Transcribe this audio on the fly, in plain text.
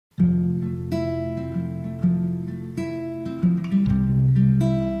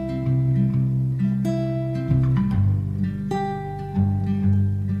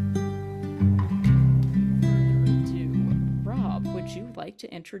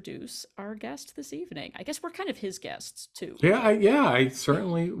introduce our guest this evening. I guess we're kind of his guests too. Yeah, I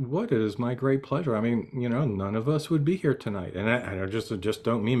certainly would. It is my great pleasure. I mean, none of us would be here tonight, and I just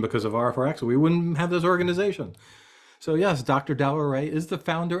don't mean because of RfRx. We wouldn't have this organization. So yes, Dr. Darrel is the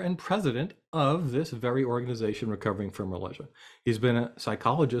founder and president of this very organization, Recovering from Religion. He's been a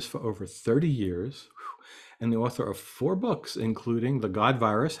psychologist for over 30 years and the author of 4 books, including The God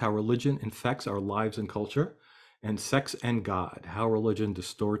Virus: How Religion Infects Our Lives and Culture, and Sex and God: How Religion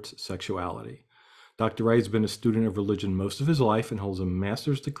Distorts Sexuality. Dr. Ray has been a student of religion most of his life and holds a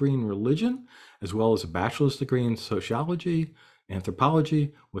master's degree in religion, as well as a bachelor's degree in sociology,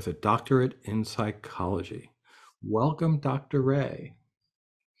 anthropology, with a doctorate in psychology. Welcome, Dr. Ray.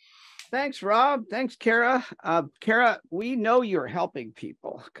 Thanks, Rob. Thanks, Kara. Kara, we know you're helping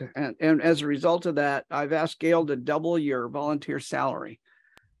people. And as a result of that, I've asked Gail to double your volunteer salary.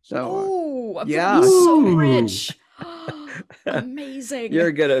 So, I'm yeah, so rich. Amazing.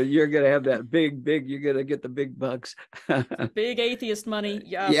 You're gonna have that big, you're gonna get the big bucks. Big atheist money.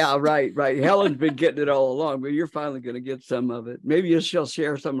 Yes. Yeah, right. Helen's been getting it all along, but you're finally gonna get some of it. Maybe she'll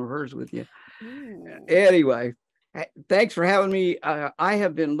share some of hers with you. Ooh. Anyway, thanks for having me. I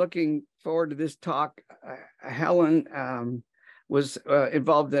have been looking forward to this talk. Helen was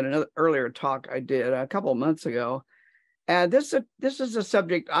involved in an earlier talk I did a couple of months ago. And this is a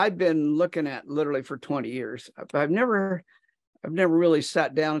subject I've been looking at literally for 20 years. I've never really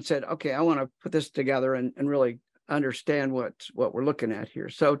sat down and said, okay, I want to put this together and really understand what we're looking at here.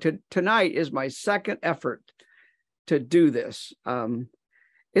 So tonight is my second effort to do this.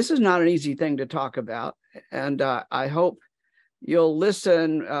 This is not an easy thing to talk about. And I hope you'll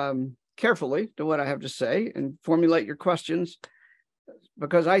listen carefully to what I have to say and formulate your questions,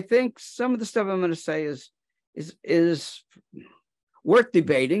 because I think some of the stuff I'm going to say is worth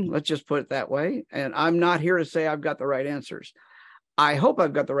debating. Let's just put it that way. And I'm not here to say I've got the right answers. I hope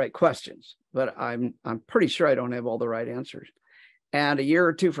I've got the right questions, but I'm pretty sure I don't have all the right answers. And a year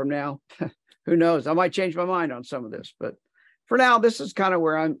or two from now, who knows? I might change my mind on some of this, but for now, this is kind of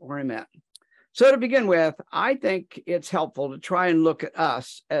where I'm at. So to begin with, I think it's helpful to try and look at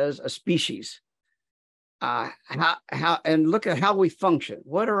us as a species, and look at how we function.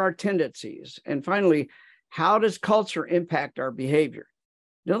 What are our tendencies? And finally, how does culture impact our behavior?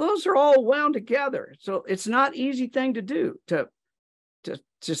 Now, those are all wound together. So it's not an easy thing to do to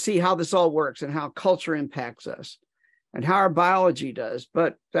see how this all works and how culture impacts us and how our biology does.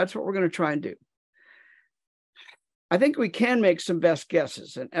 But that's what we're going to try and do. I think we can make some best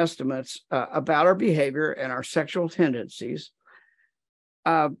guesses and estimates about our behavior and our sexual tendencies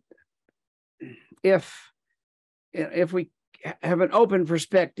if we have an open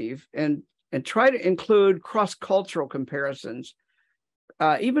perspective and try to include cross-cultural comparisons,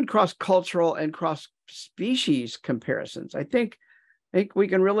 even cross-cultural and cross-species comparisons. I think we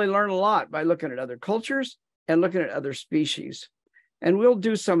can really learn a lot by looking at other cultures and looking at other species. And we'll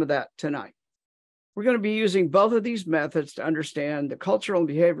do some of that tonight. We're going to be using both of these methods to understand the cultural and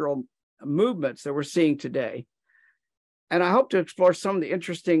behavioral movements that we're seeing today. And I hope to explore some of the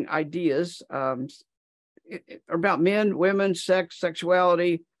interesting ideas about men, women, sex,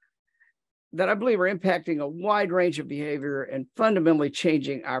 sexuality, that I believe are impacting a wide range of behavior and fundamentally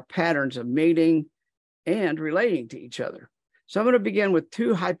changing our patterns of mating and relating to each other. So I'm going to begin with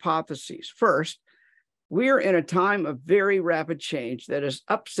 2 hypotheses. First, we are in a time of very rapid change that is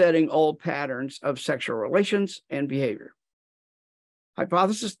upsetting old patterns of sexual relations and behavior.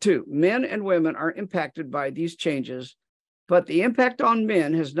 Hypothesis 2, men and women are impacted by these changes, but the impact on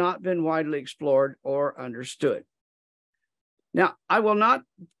men has not been widely explored or understood. Now, I will not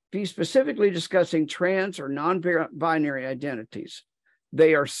be specifically discussing trans or non-binary identities.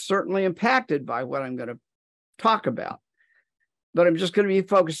 They are certainly impacted by what I'm going to talk about, but I'm just going to be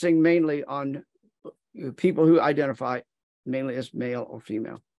focusing mainly on people who identify mainly as male or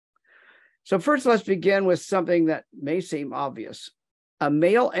female. So first, let's begin with something that may seem obvious. A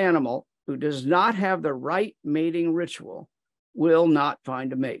male animal who does not have the right mating ritual will not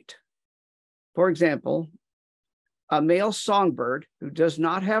find a mate. For example, a male songbird who does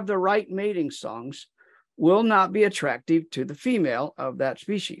not have the right mating songs will not be attractive to the female of that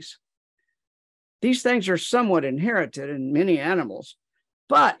species. These things are somewhat inherited in many animals,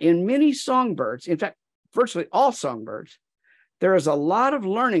 but in many songbirds, in fact, virtually all songbirds, there is a lot of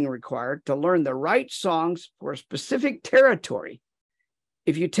learning required to learn the right songs for a specific territory.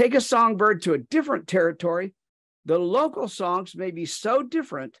 If you take a songbird to a different territory, the local songs may be so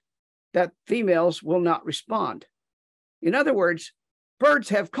different that females will not respond. In other words, birds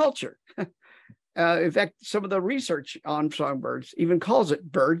have culture. In fact, some of the research on songbirds even calls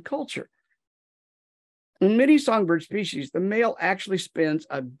it bird culture. In many songbird species, the male actually spends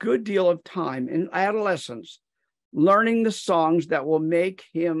a good deal of time in adolescence learning the songs that will make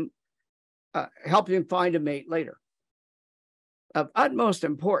him help him find a mate later. Of utmost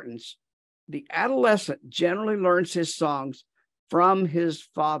importance, the adolescent generally learns his songs from his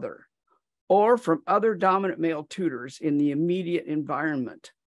father or from other dominant male tutors in the immediate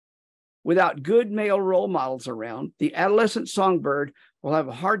environment. Without good male role models around, the adolescent songbird will have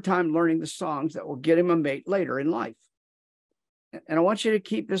a hard time learning the songs that will get him a mate later in life. And I want you to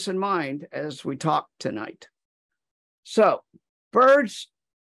keep this in mind as we talk tonight. So, birds,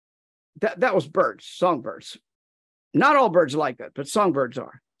 that was birds, songbirds. Not all birds are like that, but songbirds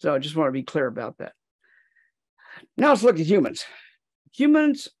are. So I just want to be clear about that. Now let's look at humans.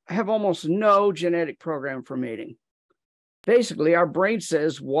 Humans have almost no genetic program for mating. Basically, our brain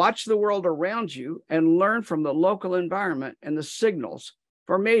says, watch the world around you and learn from the local environment and the signals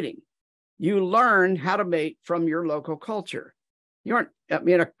for mating. You learn how to mate from your local culture. You aren't, I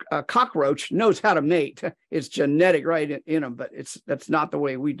mean, a cockroach knows how to mate. It's genetic right in them, but that's not the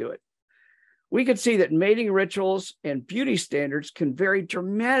way we do it. We could see that mating rituals and beauty standards can vary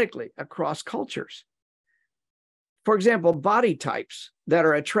dramatically across cultures. For example, body types that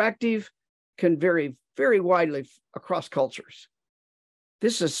are attractive can vary very widely across cultures.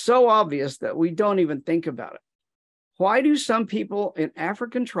 This is so obvious that we don't even think about it. Why do some people in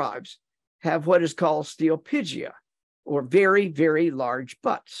African tribes have what is called steopygia, or very, very large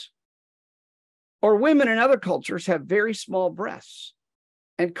butts? Or women in other cultures have very small breasts.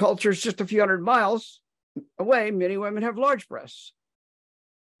 And cultures just a few hundred miles away, many women have large breasts.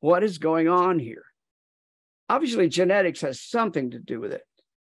 What is going on here? Obviously, genetics has something to do with it,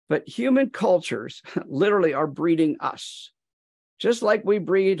 but human cultures literally are breeding us. Just like we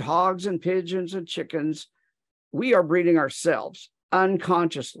breed hogs and pigeons and chickens, we are breeding ourselves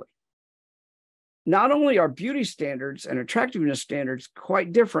unconsciously. Not only are beauty standards and attractiveness standards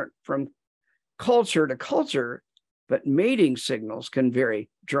quite different from culture to culture, but mating signals can vary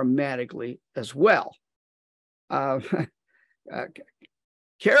dramatically as well.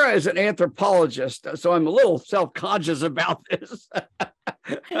 Kara is an anthropologist, so I'm a little self-conscious about this.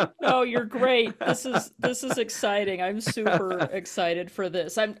 No, you're great. This is exciting. I'm super excited for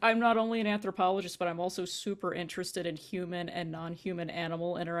this. I'm not only an anthropologist, but I'm also super interested in human and non-human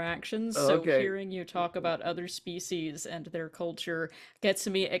animal interactions. So Okay. hearing you talk about other species and their culture gets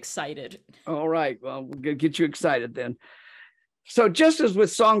me excited. All right. Well, we'll get you excited then. So just as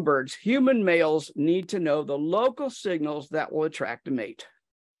with songbirds, human males need to know the local signals that will attract a mate.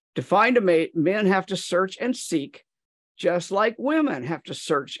 To find a mate, men have to search and seek, just like women have to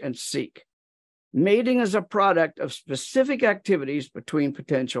search and seek. Mating is a product of specific activities between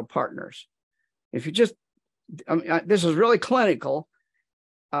potential partners. If you just, this is really clinical,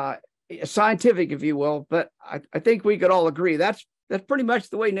 scientific, if you will, but I think we could all agree that's pretty much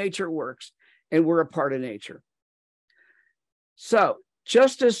the way nature works, and we're a part of nature. So,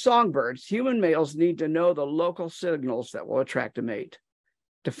 just as songbirds, human males need to know the local signals that will attract a mate.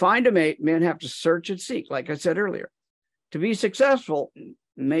 To find a mate, men have to search and seek, like I said earlier. To be successful,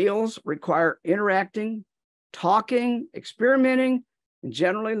 males require interacting, talking, experimenting, and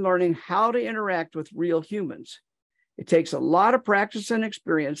generally learning how to interact with real humans. It takes a lot of practice and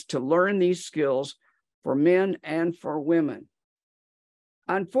experience to learn these skills for men and for women.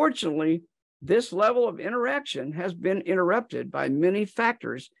 Unfortunately, this level of interaction has been interrupted by many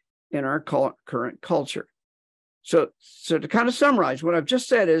factors in our current culture. So to kind of summarize, what I've just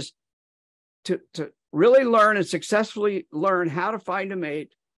said is to really learn and successfully learn how to find a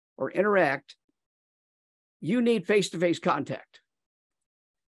mate or interact, you need face-to-face contact.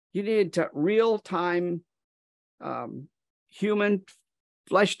 You need to real-time human,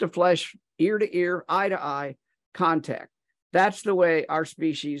 flesh-to-flesh, ear-to-ear, eye-to-eye contact. That's the way our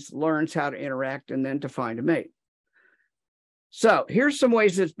species learns how to interact and then to find a mate. So here's some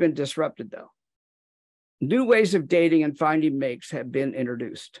ways it's been disrupted, though. New ways of dating and finding mates have been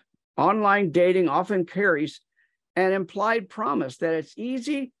introduced. Online dating often carries an implied promise that it's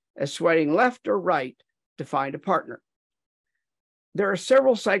easy as swiping left or right to find a partner. There are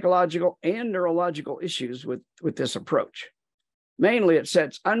several psychological and neurological issues with this approach. Mainly, it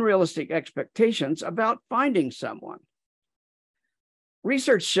sets unrealistic expectations about finding someone.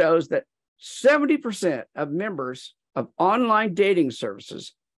 Research shows that 70% of members of online dating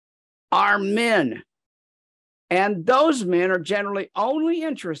services are men. And those men are generally only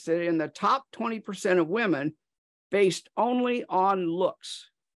interested in the top 20% of women based only on looks.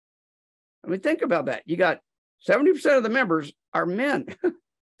 I mean, think about that. You got 70% of the members are men.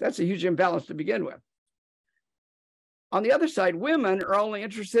 That's a huge imbalance to begin with. On the other side, women are only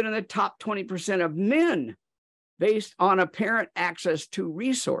interested in the top 20% of men based on apparent access to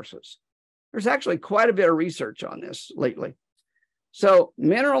resources. There's actually quite a bit of research on this lately. So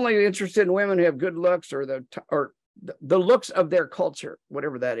men are only interested in women who have good looks or the looks of their culture,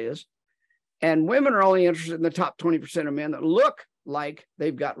 whatever that is. And women are only interested in the top 20% of men that look like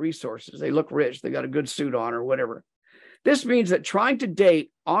they've got resources. They look rich, they got a good suit on or whatever. This means that trying to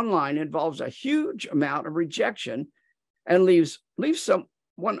date online involves a huge amount of rejection and leaves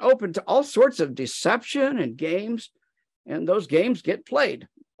someone open to all sorts of deception and games. And those games get played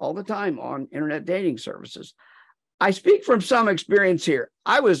all the time on internet dating services. I speak from some experience here.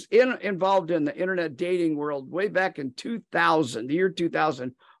 I was involved in the internet dating world way back in 2000, the year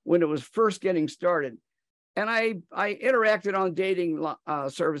 2000, when it was first getting started. And I interacted on dating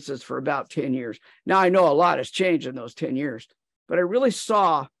services for about 10 years. Now I know a lot has changed in those 10 years, but I really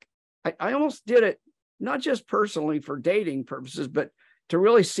saw, I almost did it, not just personally for dating purposes, but to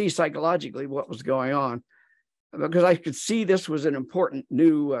really see psychologically what was going on, because I could see this was an important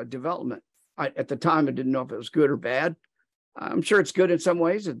new development. At the time, I didn't know if it was good or bad. I'm sure it's good in some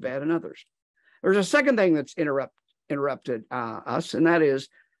ways, it's bad in others. There's a second thing that's interrupted us, and that is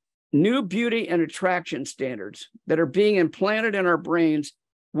new beauty and attraction standards that are being implanted in our brains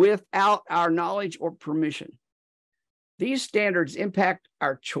without our knowledge or permission. These standards impact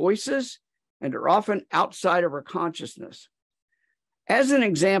our choices and are often outside of our consciousness. As an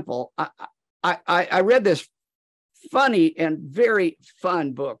example, I read this funny and very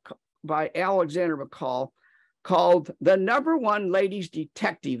fun book by Alexander McCall called The #1 Ladies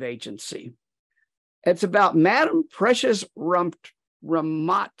Detective Agency. It's about Madame Precious Ramatsui.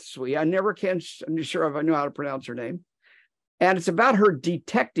 I'm sure if I know how to pronounce her name. And it's about her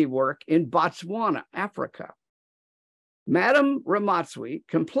detective work in Botswana, Africa. Madame Ramatsui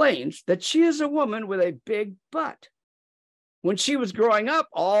complains that she is a woman with a big butt. When she was growing up,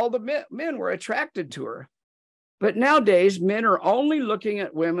 all the men were attracted to her. But nowadays, men are only looking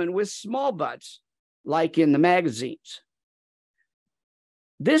at women with small butts, like in the magazines.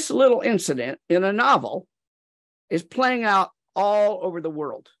 This little incident in a novel is playing out all over the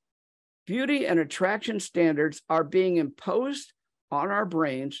world. Beauty and attraction standards are being imposed on our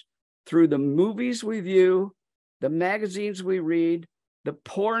brains through the movies we view, the magazines we read, the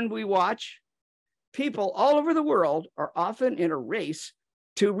porn we watch. People all over the world are often in a race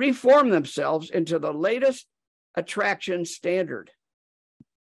to reform themselves into the latest attraction standard.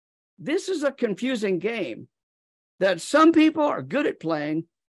 This is a confusing game that some people are good at playing,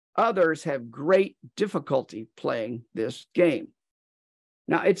 others have great difficulty playing this game.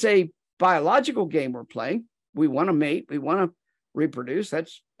 Now, it's a biological game we're playing. We want to mate, we want to reproduce.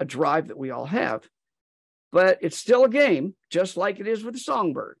 That's a drive that we all have. But it's still a game, just like it is with the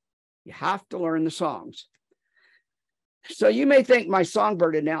songbird. You have to learn the songs. So you may think my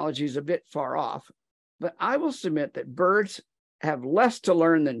songbird analogy is a bit far off, but I will submit that birds have less to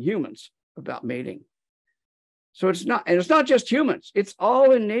learn than humans about mating. So it's not just humans, it's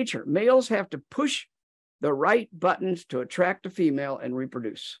all in nature. Males have to push the right buttons to attract a female and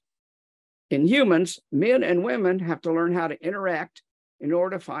reproduce. In humans, men and women have to learn how to interact in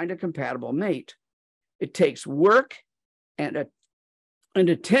order to find a compatible mate. It takes work and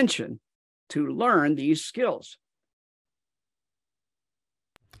attention to learn these skills.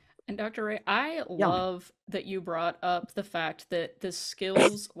 And Dr. Ray, I love that you brought up the fact that the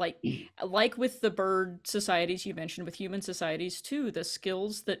skills, like with the bird societies you mentioned, with human societies too, the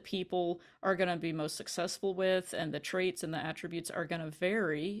skills that people are going to be most successful with and the traits and the attributes are going to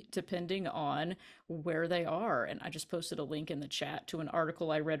vary depending on where they are. And I just posted a link in the chat to an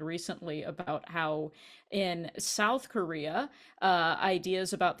article I read recently about how in South Korea,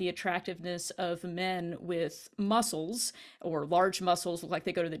 ideas about the attractiveness of men with muscles or large muscles, look like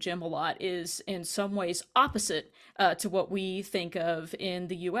they go to the gym a lot, is in some ways opposite to what we think of in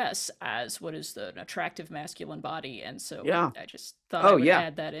the US as what is an attractive masculine body. And so I just thought I would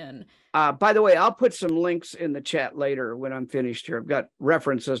add that in. By the way, I'll put some links in the chat later when I'm finished here. I've got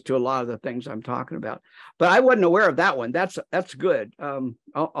references to a lot of the things I'm talking about, but I wasn't aware of that one. That's good.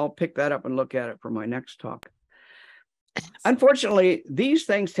 I'll pick that up and look at it for my next talk. Unfortunately, these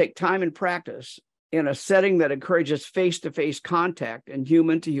things take time and practice in a setting that encourages face-to-face contact and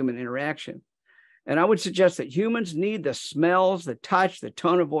human-to-human interaction. And I would suggest that humans need the smells, the touch, the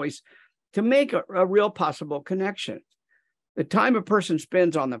tone of voice to make a real possible connection. The time a person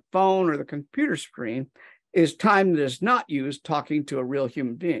spends on the phone or the computer screen is time that is not used talking to a real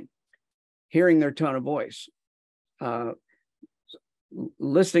human being, hearing their tone of voice,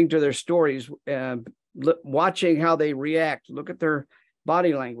 listening to their stories, watching how they react, look at their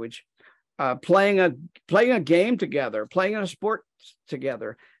body language. playing a game together, playing a sport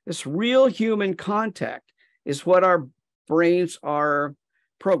together. This real human contact is what our brains are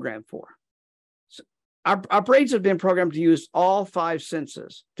programmed for. So our brains have been programmed to use all five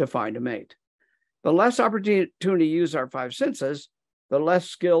senses to find a mate. The less opportunity to use our five senses, the less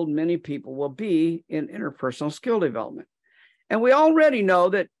skilled many people will be in interpersonal skill development. And we already know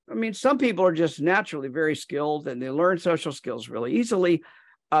that, I mean, some people are just naturally very skilled and they learn social skills really easily.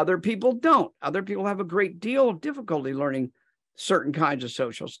 Other people don't. Other people have a great deal of difficulty learning certain kinds of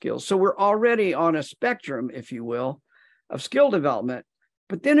social skills. So we're already on a spectrum, if you will, of skill development.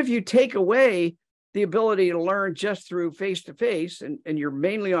 But then if you take away the ability to learn just through face-to-face and you're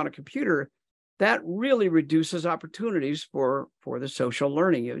mainly on a computer, that really reduces opportunities for the social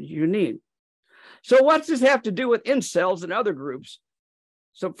learning you need. So what does this have to do with incels and other groups?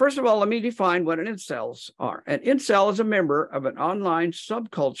 So first of all, let me define what an incels are. An incel is a member of an online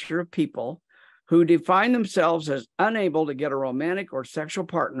subculture of people who define themselves as unable to get a romantic or sexual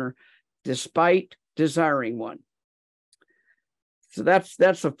partner despite desiring one. So that's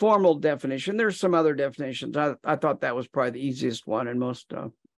the formal definition. There's some other definitions. I thought that was probably the easiest one and most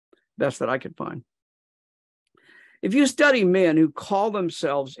best that I could find. If you study men who call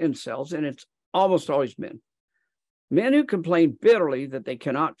themselves incels, and it's almost always men who complain bitterly that they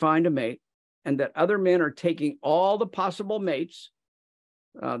cannot find a mate and that other men are taking all the possible mates,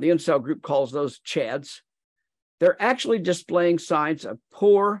 the incel group calls those chads, they're actually displaying signs of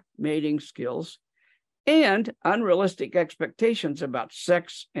poor mating skills and unrealistic expectations about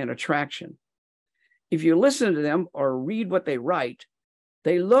sex and attraction. If you listen to them or read what they write,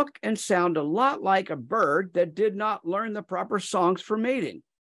 they look and sound a lot like a bird that did not learn the proper songs for mating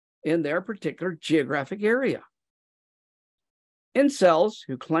in their particular geographic area. Incels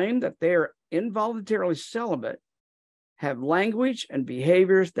who claim that they are involuntarily celibate have language and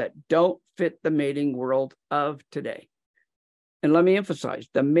behaviors that don't fit the mating world of today. And let me emphasize,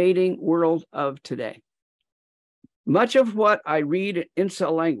 the mating world of today. Much of what I read in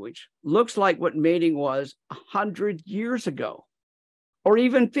incel language looks like what mating was 100 years ago, or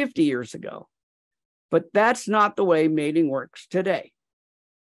even 50 years ago. But that's not the way mating works today.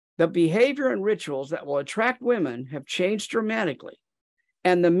 The behavior and rituals that will attract women have changed dramatically.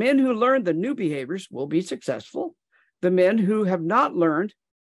 And the men who learn the new behaviors will be successful. The men who have not learned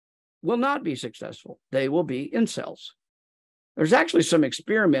will not be successful. They will be incels. There's actually some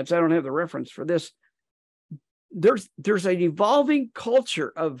experiments. I don't have the reference for this. There's an evolving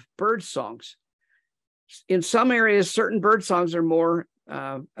culture of bird songs. In some areas, certain bird songs are more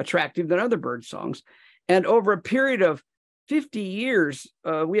attractive than other bird songs. And over a period of 50 years,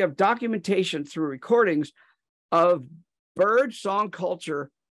 we have documentation through recordings of bird song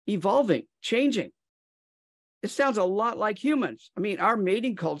culture evolving, changing. It sounds a lot like humans. I mean, our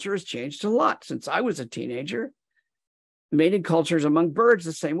mating culture has changed a lot since I was a teenager. Mating cultures among birds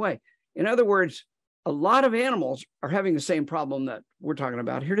the same way. In other words, a lot of animals are having the same problem that we're talking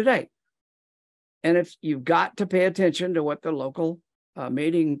about here today. And you've got to pay attention to what the local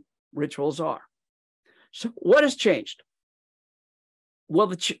mating rituals are. So what has changed?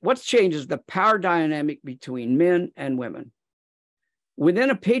 Well, what's changed is the power dynamic between men and women. Within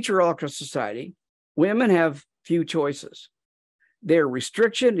a patriarchal society, women have few choices. They're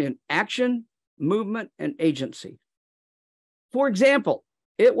restricted in action, movement, and agency. For example,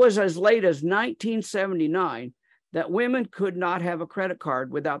 it was as late as 1979 that women could not have a credit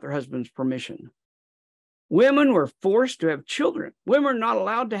card without their husband's permission. Women were forced to have children. Women were not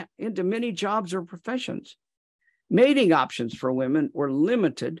allowed into many jobs or professions. Mating options for women were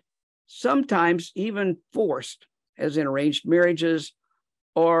limited, sometimes even forced, as in arranged marriages,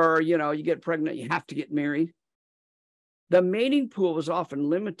 or, you get pregnant, you have to get married. The mating pool was often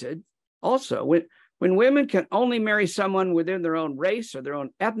limited. Also, when women can only marry someone within their own race or their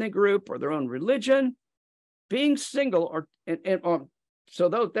own ethnic group or their own religion, being single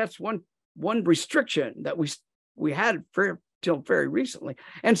that's one restriction that we had till very recently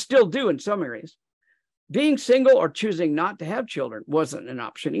and still do in some areas. Being single or choosing not to have children wasn't an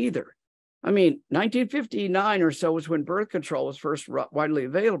option either. I mean, 1959 or so was when birth control was first widely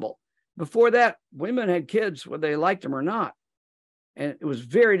available. Before that, women had kids whether they liked them or not. And it was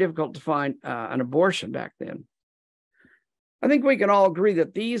very difficult to find an abortion back then. I think we can all agree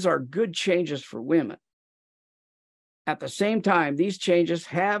that these are good changes for women. At the same time, these changes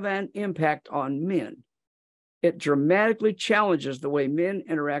have an impact on men. It dramatically challenges the way men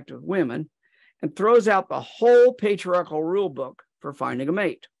interact with women and throws out the whole patriarchal rule book for finding a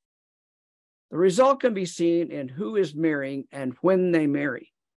mate. The result can be seen in who is marrying and when they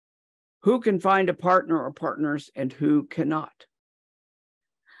marry, who can find a partner or partners and who cannot.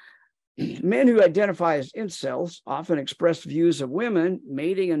 Men who identify as incels often express views of women,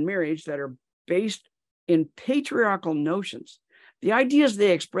 mating, and marriage that are based in patriarchal notions. The ideas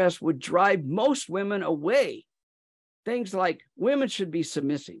they express would drive most women away. Things like women should be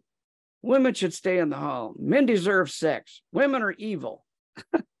submissive, women should stay in the home, men deserve sex, women are evil.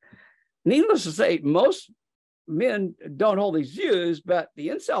 Needless to say, most men don't hold these views, but the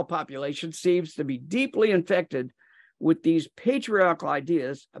incel population seems to be deeply infected with these patriarchal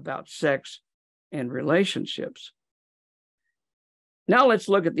ideas about sex and relationships. Now let's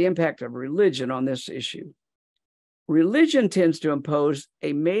look at the impact of religion on this issue. Religion tends to impose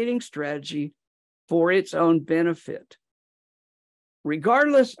a mating strategy for its own benefit.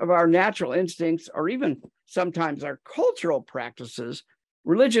 Regardless of our natural instincts or even sometimes our cultural practices,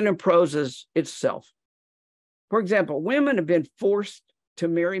 religion imposes itself. For example, women have been forced to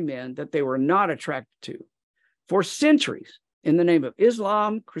marry men that they were not attracted to for centuries in the name of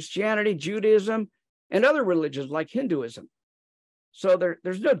Islam, Christianity, Judaism, and other religions like Hinduism. So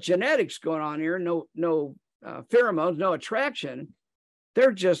there's no genetics going on here, no pheromones, no attraction.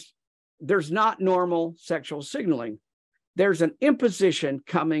 There's not normal sexual signaling. There's an imposition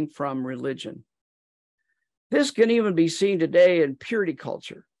coming from religion. This can even be seen today in purity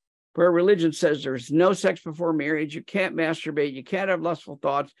culture, where religion says there's no sex before marriage, you can't masturbate, you can't have lustful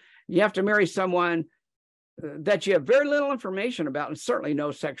thoughts, you have to marry someone that you have very little information about and certainly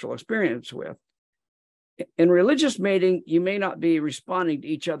no sexual experience with. In religious mating, you may not be responding to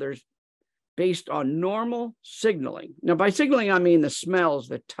each other's based on normal signaling. Now, by signaling, I mean the smells,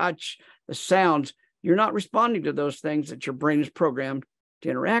 the touch, the sounds. You're not responding to those things that your brain is programmed to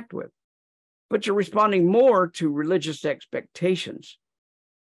interact with, but you're responding more to religious expectations.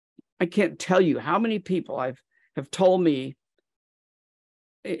 I can't tell you how many people have told me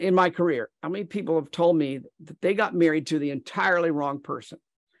in my career, how many people have told me that they got married to the entirely wrong person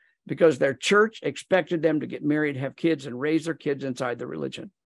because their church expected them to get married, have kids, and raise their kids inside the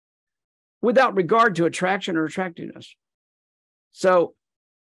religion without regard to attraction or attractiveness. So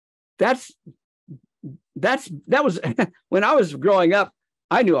that was when I was growing up,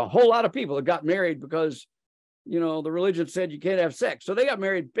 I knew a whole lot of people that got married because, the religion said you can't have sex. So they got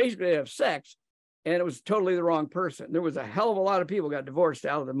married basically to have sex, and it was totally the wrong person. There was a hell of a lot of people got divorced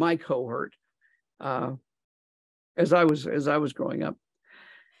out of my cohort as I was growing up.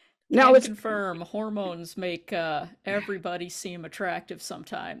 Now let's confirm hormones make everybody seem attractive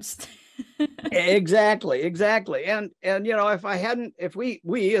sometimes. Exactly. And if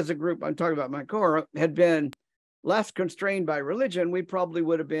we as a group, I'm talking about my cohort, had been less constrained by religion, we probably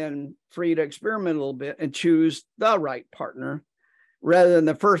would have been free to experiment a little bit and choose the right partner rather than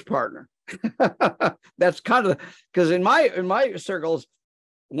the first partner. That's kind of because in my circles,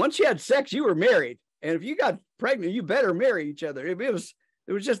 once you had sex, you were married, and if you got pregnant, you better marry each other. There was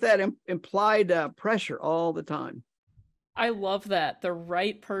just that implied pressure all the time. I love that. The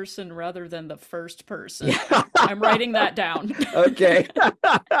right person rather than the first person. Yeah. I'm writing that down. Okay.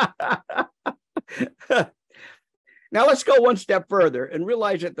 Now let's go one step further and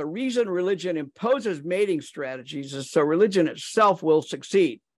realize that the reason religion imposes mating strategies is so religion itself will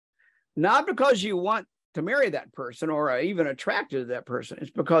succeed. Not because you want to marry that person or are even attracted to that person.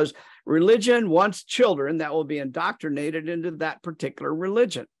 It's because religion wants children that will be indoctrinated into that particular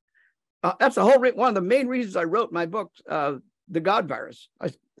religion. That's the whole one of the main reasons I wrote my book, The God Virus.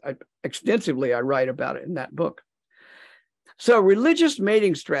 I extensively write about it in that book. So religious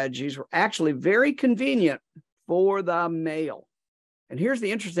mating strategies were actually very convenient for the male. And here's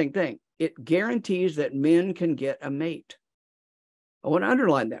the interesting thing. It guarantees that men can get a mate. I want to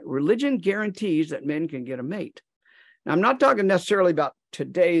underline that. Religion guarantees that men can get a mate. Now, I'm not talking necessarily about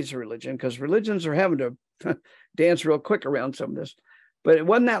today's religion, because religions are having to dance real quick around some of this. But it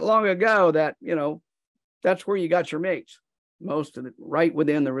wasn't that long ago that, that's where you got your mates, most of it right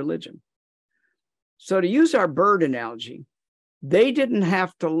within the religion. So to use our bird analogy, they didn't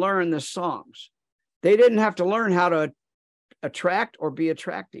have to learn the songs. They didn't have to learn how to attract or be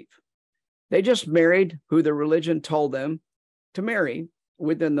attractive. They just married who the religion told them to marry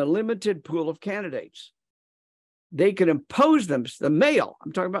within the limited pool of candidates. They could impose them, the male,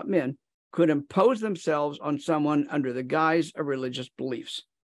 I'm talking about men, could impose themselves on someone under the guise of religious beliefs.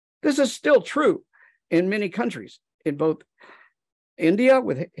 This is still true in many countries, in both India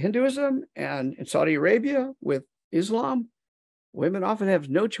with Hinduism and in Saudi Arabia with Islam. Women often have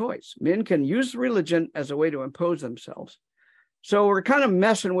no choice. Men can use religion as a way to impose themselves. So we're kind of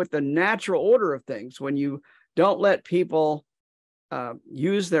messing with the natural order of things when you don't let people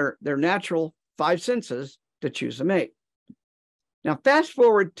use their natural five senses to choose a mate. Now, fast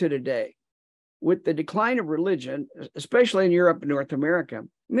forward to today. with the decline of religion, especially in Europe and North America,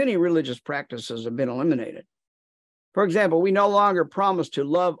 many religious practices have been eliminated. For example, we no longer promise to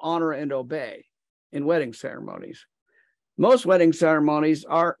love, honor, and obey in wedding ceremonies. Most wedding ceremonies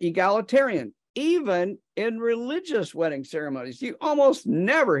are egalitarian, even in religious wedding ceremonies. You almost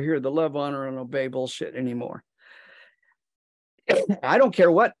never hear the love, honor, and obey bullshit anymore. I don't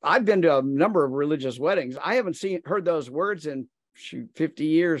care what. I've been to a number of religious weddings. I haven't heard those words in 50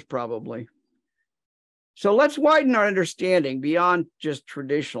 years probably. So let's widen our understanding beyond just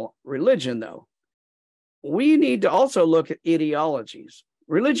traditional religion, though. We need to also look at ideologies.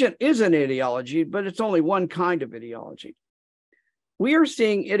 Religion is an ideology, but it's only one kind of ideology. We are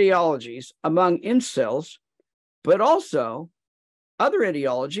seeing ideologies among incels, but also other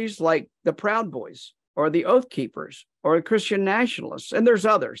ideologies like the Proud Boys or the Oath Keepers or the Christian nationalists, and there's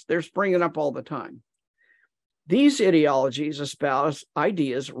others. They're springing up all the time. These ideologies espouse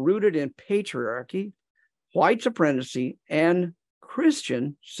ideas rooted in patriarchy, white supremacy, and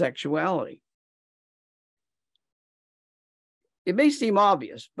Christian sexuality. It may seem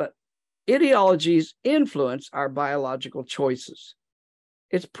obvious, but ideologies influence our biological choices.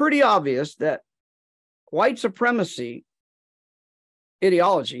 It's pretty obvious that white supremacy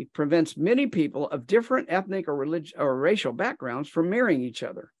ideology prevents many people of different ethnic or religious or racial backgrounds from marrying each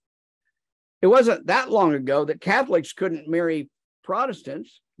other. It wasn't that long ago that Catholics couldn't marry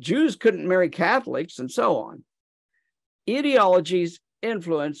Protestants, Jews couldn't marry Catholics, and so on. Ideologies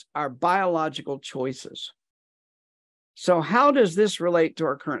influence our biological choices. So how does this relate to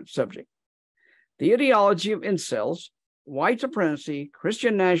our current subject? The ideology of incels, white supremacy,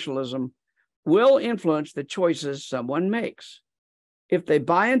 Christian nationalism will influence the choices someone makes. If they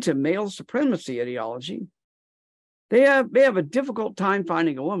buy into male supremacy ideology, they have a difficult time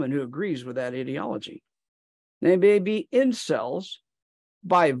finding a woman who agrees with that ideology. They may be incels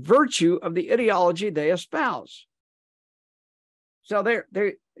by virtue of the ideology they espouse. So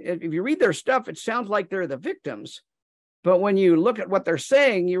if you read their stuff, it sounds like they're the victims. But when you look at what they're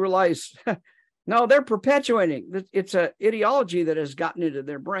saying, you realize, no, they're perpetuating. It's an ideology that has gotten into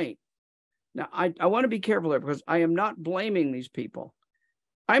their brain. Now, I want to be careful there because I am not blaming these people.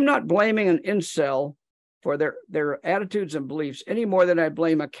 I'm not blaming an incel for their attitudes and beliefs any more than I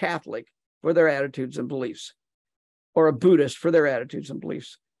blame a Catholic for their attitudes and beliefs, or a Buddhist for their attitudes and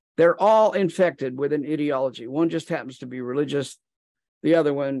beliefs. They're all infected with an ideology. One just happens to be religious. The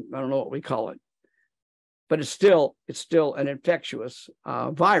other one, I don't know what we call it. But it's still an infectious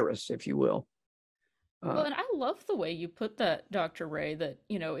virus, if you will. Well, and I love the way you put that, Dr. Ray, that,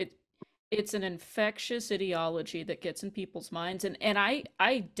 it's an infectious ideology that gets in people's minds. And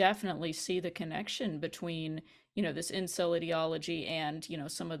I definitely see the connection between, this incel ideology and,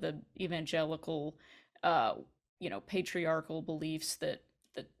 some of the evangelical, patriarchal beliefs that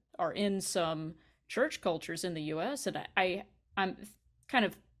are in some church cultures in the US. And I'm kind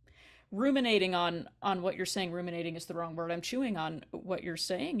of ruminating on what you're saying. Ruminating is the wrong word. I'm chewing on what you're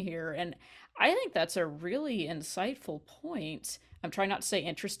saying here. And I think that's a really insightful point. I'm trying not to say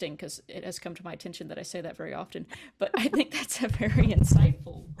interesting because it has come to my attention that I say that very often, but I think that's a very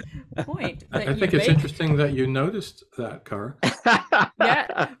insightful point. I think it's interesting that you noticed that, Cara.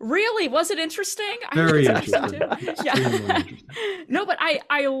 Yeah, really? Was it interesting? Very interesting. Yeah. Interesting. No, but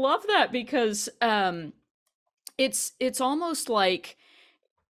I love that because it's almost like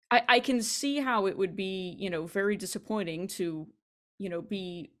I can see how it would be, very disappointing to,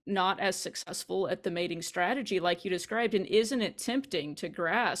 be not as successful at the mating strategy like you described. And isn't it tempting to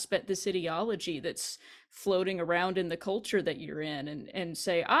grasp at this ideology that's floating around in the culture that you're in and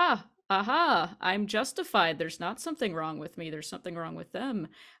say, aha, I'm justified. There's not something wrong with me. There's something wrong with them.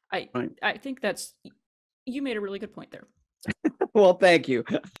 I think you made a really good point there. Well, thank you.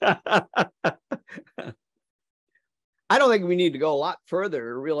 I don't think we need to go a lot further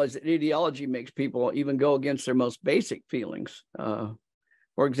to realize that ideology makes people even go against their most basic feelings.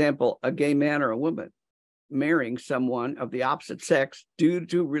 For example, a gay man or a woman marrying someone of the opposite sex due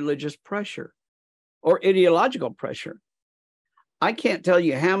to religious pressure or ideological pressure. I can't tell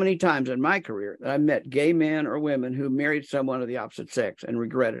you how many times in my career that I've met gay men or women who married someone of the opposite sex and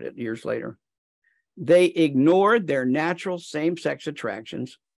regretted it years later. They ignored their natural same-sex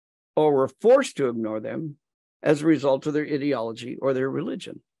attractions or were forced to ignore them as a result of their ideology or their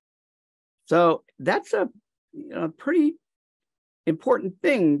religion. So that's a pretty important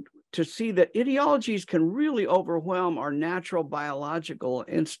thing to see, that ideologies can really overwhelm our natural biological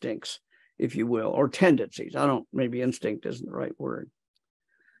instincts, if you will, or tendencies. Maybe instinct isn't the right word.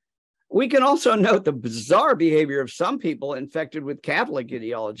 We can also note the bizarre behavior of some people infected with Catholic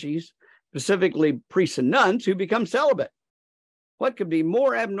ideologies, specifically priests and nuns who become celibate what could be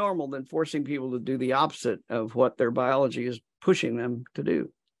more abnormal than forcing people to do the opposite of what their biology is pushing them to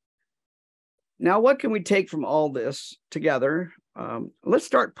do? Now, what can we take from all this together? Let's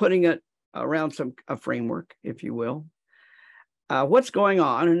start putting it around a framework, if you will. What's going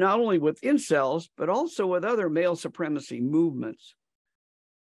on, and not only with incels, but also with other male supremacy movements.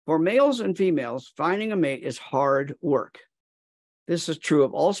 For males and females, finding a mate is hard work. This is true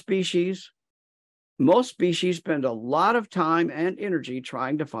of all species. Most species spend a lot of time and energy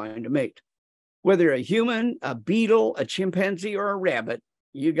trying to find a mate. Whether a human, a beetle, a chimpanzee, or a rabbit,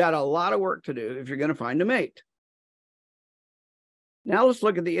 you got a lot of work to do if you're going to find a mate. Now let's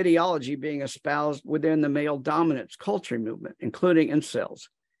look at the ideology being espoused within the male dominance culture movement, including incels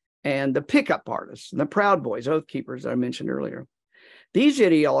and the pickup artists and the Proud Boys, oath keepers that I mentioned earlier. These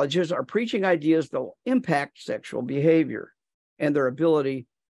ideologies are preaching ideas that will impact sexual behavior and their ability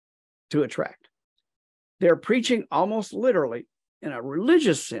to attract. They're preaching almost literally, in a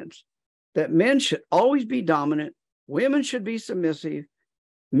religious sense, that men should always be dominant, women should be submissive,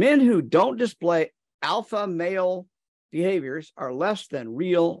 men who don't display alpha male behaviors are less than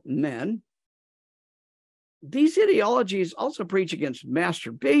real men. These ideologies also preach against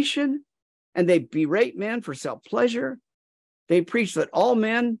masturbation, and they berate men for self-pleasure. They preach that all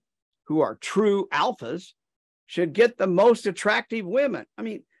men who are true alphas should get the most attractive women. I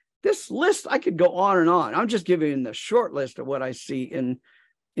mean, this list, I could go on and on. I'm just giving the short list of what I see in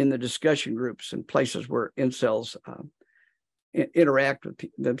the discussion groups and places where incels interact with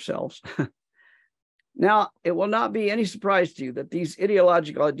themselves. Now, it will not be any surprise to you that these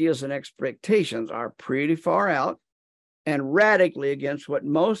ideological ideas and expectations are pretty far out and radically against what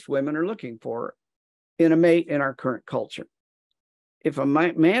most women are looking for in a mate in our current culture. If a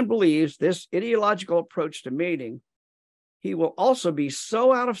man believes this ideological approach to mating, he will also be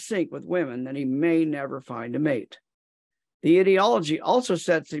so out of sync with women that he may never find a mate. The ideology also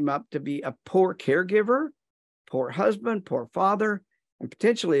sets him up to be a poor caregiver, poor husband, poor father, and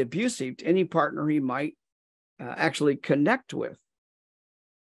potentially abusive to any partner he might actually connect with.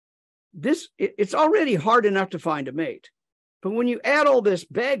 It's already hard enough to find a mate, but when you add all this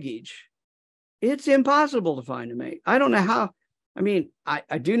baggage, it's impossible to find a mate. I don't know how. I mean,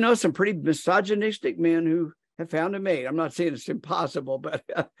 I do know some pretty misogynistic men who have found a mate. I'm not saying it's impossible, but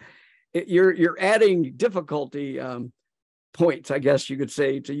you're adding difficulty points, I guess you could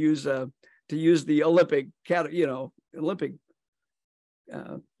say, to use the Olympic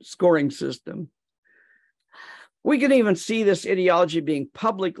scoring system. We can even see this ideology being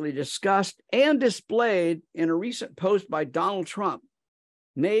publicly discussed and displayed in a recent post by Donald Trump,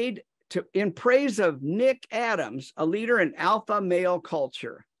 made in praise of Nick Adams, a leader in alpha male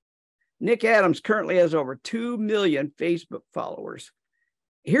culture. Nick Adams currently has over 2 million Facebook followers.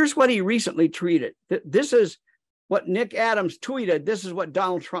 Here's what he recently tweeted. This is what Nick Adams tweeted. This is what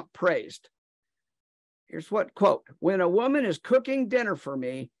Donald Trump praised. Here's what, quote, "When a woman is cooking dinner for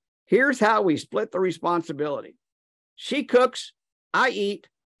me, here's how we split the responsibility. She cooks, I eat,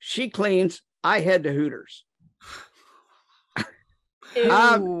 she cleans, I head to Hooters."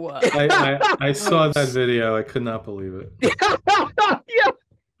 I saw that video. I could not believe it. Yeah.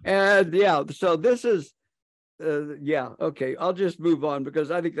 And yeah, so this is, okay, I'll just move on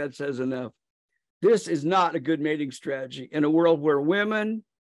because I think that says enough. This is not a good mating strategy in a world where women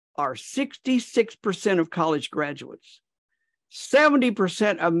are 66% of college graduates,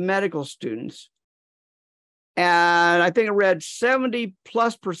 70% of medical students, and I think I read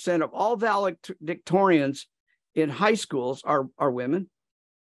 70+% of all valedictorians in high schools are women.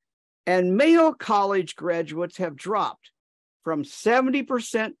 And male college graduates have dropped from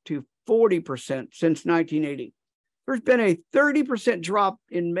 70% to 40% since 1980. There's been a 30% drop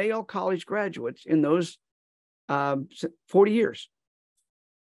in male college graduates in those 40 years.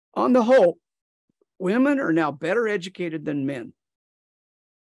 On the whole, women are now better educated than men.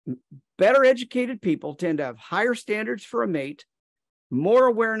 Better educated people tend to have higher standards for a mate, more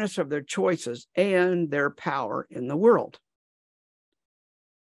awareness of their choices and their power in the world.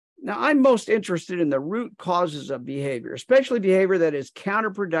 Now, I'm most interested in the root causes of behavior, especially behavior that is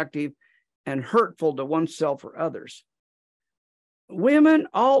counterproductive and hurtful to oneself or others. Women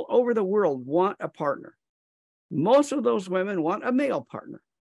all over the world want a partner. Most of those women want a male partner.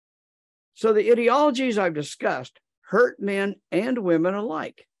 So the ideologies I've discussed hurt men and women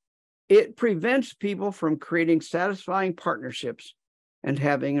alike. It prevents people from creating satisfying partnerships and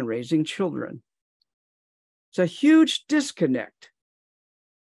having and raising children. It's a huge disconnect.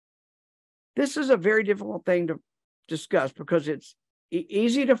 This is a very difficult thing to discuss because it's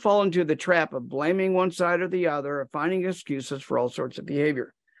easy to fall into the trap of blaming one side or the other, or finding excuses for all sorts of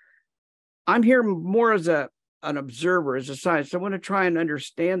behavior. I'm here more as a an observer, as a scientist, I want to try and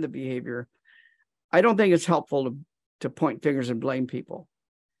understand the behavior. I don't think it's helpful to point fingers and blame people.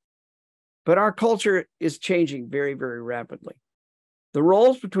 But our culture is changing very, very rapidly. The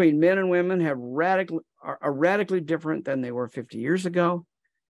roles between men and women are radically different than they were 50 years ago.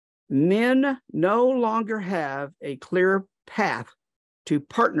 Men no longer have a clear path to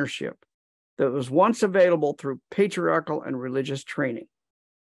partnership that was once available through patriarchal and religious training.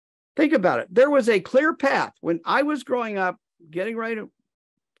 Think about it. There was a clear path. When I was growing up, getting ready to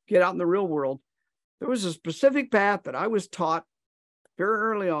get out in the real world, there was a specific path that I was taught very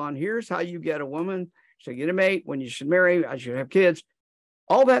early on. Here's how you get a woman. So get a mate, when you should marry, I should have kids.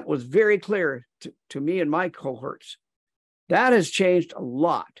 All that was very clear to me and my cohorts. That has changed a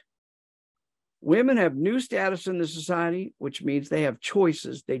lot. Women have new status in the society, which means they have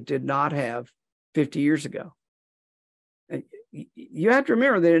choices they did not have 50 years ago. And you have to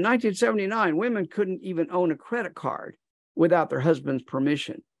remember that in 1979, women couldn't even own a credit card without their husband's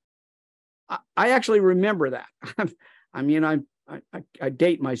permission. I actually remember that. I mean, I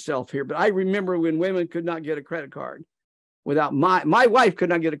date myself here, but I remember when women could not get a credit card without my wife could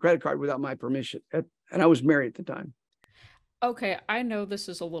not get a credit card without my permission. And I was married at the time. Okay, I know this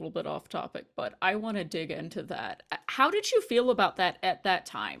is a little bit off topic, but I want to dig into that. How did you feel about that at that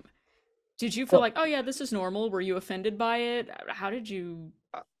time? Did you feel Well, like, oh yeah, this is normal? Were you offended by it? How did you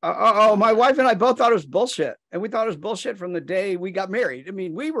respond to my that? wife and I both thought it was bullshit. And we thought it was bullshit from the day we got married. I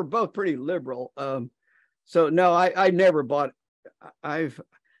mean, we were both pretty liberal. So no, I never bought. I've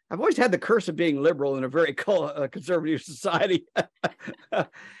always had the curse of being liberal in a very conservative society.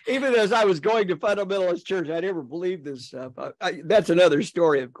 Even as I was going to fundamentalist church, I never believed this stuff. That's another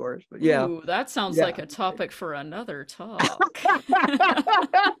story, of course. But yeah, Ooh, that sounds yeah. like a topic for another talk.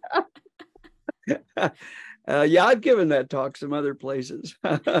 Yeah, I've given that talk some other places.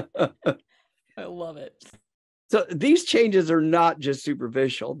 I love it. So these changes are not just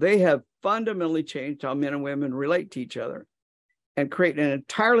superficial. They have fundamentally changed how men and women relate to each other and create an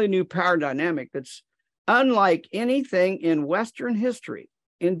entirely new power dynamic that's unlike anything in Western history.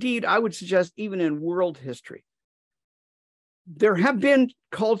 Indeed, I would suggest even in world history. There have been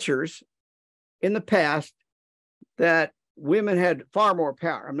cultures in the past that women had far more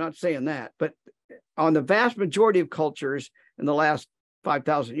power. I'm not saying that, but on the vast majority of cultures in the last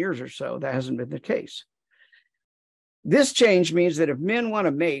 5,000 years or so, that hasn't been the case. This change means that if men want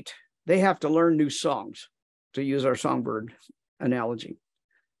to mate, they have to learn new songs, to use our songbird analogy.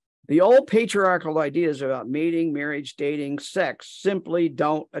 The old patriarchal ideas about mating, marriage, dating, sex simply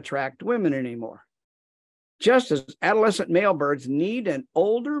don't attract women anymore. Just as adolescent male birds need an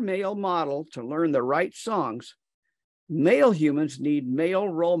older male model to learn the right songs, male humans need male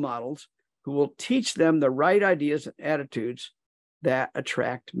role models who will teach them the right ideas and attitudes that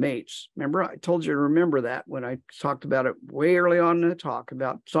attract mates. Remember, I told you to remember that when I talked about it way early on in the talk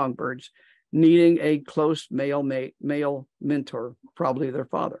about songbirds needing a close male mentor, probably their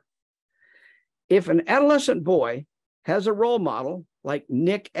father. If an adolescent boy has a role model like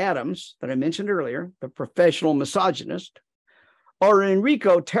Nick Adams, that I mentioned earlier, the professional misogynist, or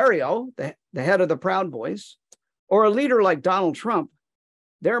Enrico Tarrio, the head of the Proud Boys, or a leader like Donald Trump,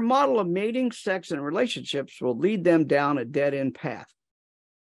 their model of mating, sex, and relationships will lead them down a dead-end path.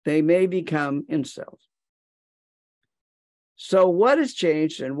 They may become incels. So what has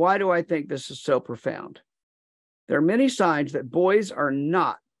changed, and why do I think this is so profound? There are many signs that boys are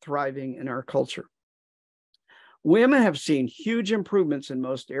not thriving in our culture. Women have seen huge improvements in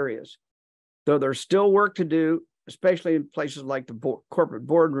most areas, though there's still work to do, especially in places like the corporate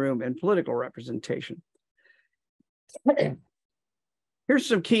boardroom and political representation. Here's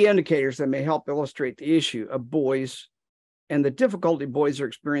some key indicators that may help illustrate the issue of boys and the difficulty boys are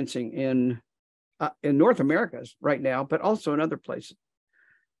experiencing in North America right now, but also in other places.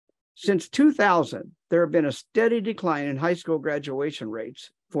 Since 2000, there have been a steady decline in high school graduation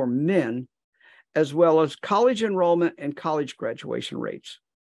rates for men, as well as college enrollment and college graduation rates.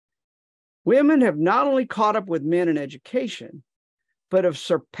 Women have not only caught up with men in education, but have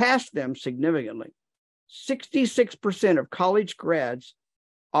surpassed them significantly. 66% of college grads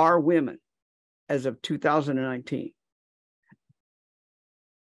are women as of 2019.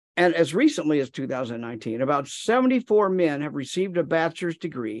 And as recently as 2019, about 74 men have received a bachelor's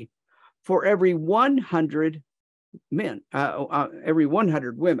degree for every 100 men, every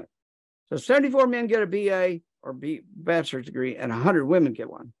 100 women. So 74 men get a BA or bachelor's degree, and 100 women get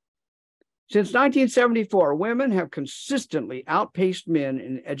one. Since 1974, women have consistently outpaced men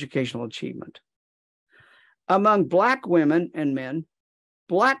in educational achievement. Among Black women and men,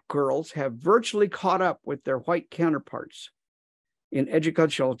 Black girls have virtually caught up with their white counterparts. in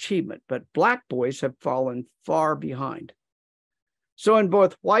educational achievement, but Black boys have fallen far behind. So in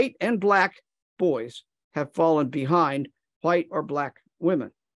both white and Black boys have fallen behind white or Black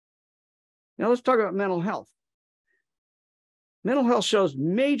women. Now let's talk about mental health. Mental health shows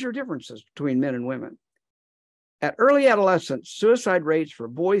major differences between men and women. At early adolescence, suicide rates for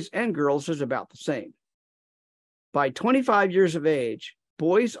boys and girls is about the same. By 25 years of age,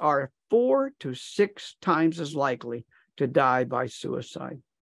 boys are 4 to 6 times as likely to die by suicide.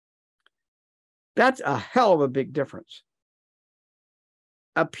 That's a hell of a big difference.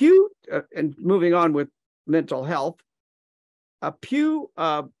 A Pew, and moving on with mental health, a Pew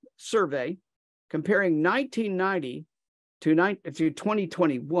survey comparing 1990 to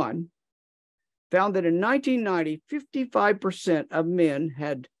 2021 found that in 1990, 55% of men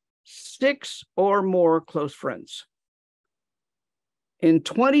had 6 or more close friends. In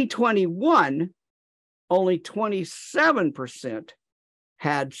 2021, only 27%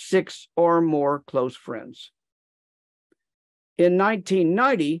 had 6 or more close friends. In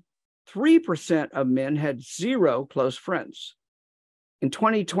 1990, 3% of men had 0 close friends. In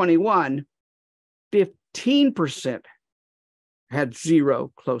 2021, 15% had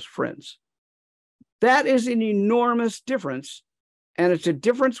 0 close friends. That is an enormous difference, and it's a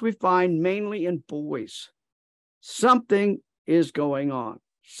difference we find mainly in boys. Something is going on.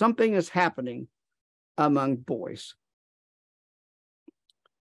 Something is happening among boys.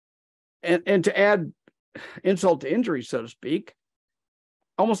 And to add insult to injury, so to speak,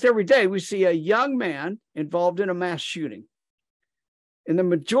 almost every day we see a young man involved in a mass shooting. In the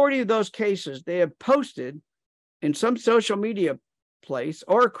majority of those cases, they have posted in some social media place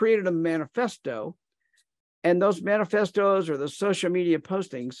or created a manifesto, and those manifestos or the social media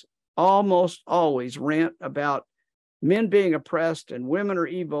postings almost always rant about men being oppressed and women are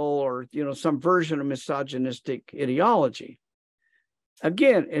evil, or some version of misogynistic ideology.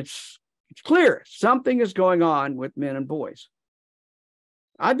 Again, it's clear something is going on with men and boys.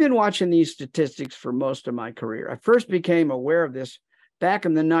 I've been watching these statistics for most of my career. I first became aware of this back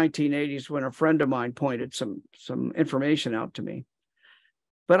in the 1980s when a friend of mine pointed some information out to me.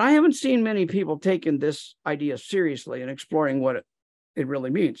 But I haven't seen many people taking this idea seriously and exploring what it really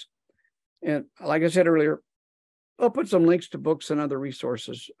means. And like I said earlier, I'll put some links to books and other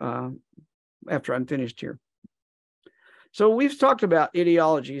resources after I'm finished here. So we've talked about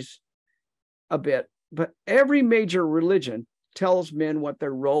ideologies a bit, but every major religion tells men what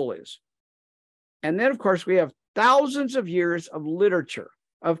their role is. And then, of course, we have thousands of years of literature,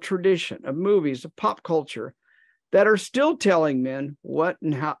 of tradition, of movies, of pop culture that are still telling men what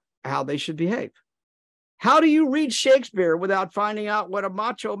and how they should behave. How do you read Shakespeare without finding out what a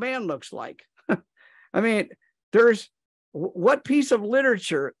macho man looks like? I mean, what piece of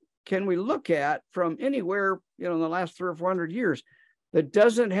literature can we look at from anywhere, in the last 300 or 400 years that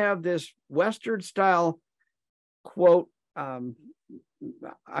doesn't have this Western style quote?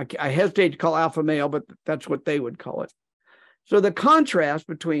 I hesitate to call alpha male, but that's what they would call it. So the contrast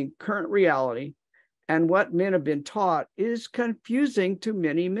between current reality and what men have been taught is confusing to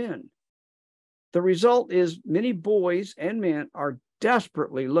many men. The result is many boys and men are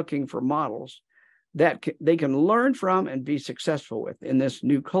desperately looking for models that they can learn from and be successful with in this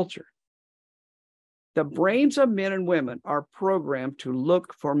new culture. The brains of men and women are programmed to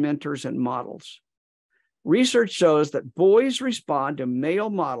look for mentors and models. Research shows that boys respond to male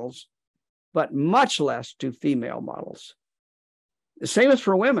models, but much less to female models. The same is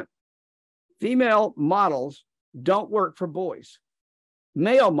for women. Female models don't work for boys.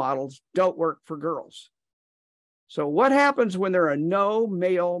 Male models don't work for girls. So what happens when there are no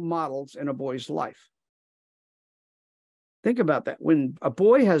male models in a boy's life? Think about that. When a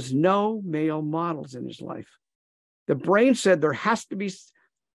boy has no male models in his life, the brain said there has to be,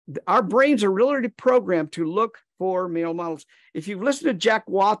 our brains are really programmed to look for male models. If you've listened to Jack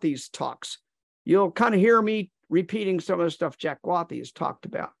Wathy's talks, you'll kind of hear me repeating some of the stuff Jack Wathy has talked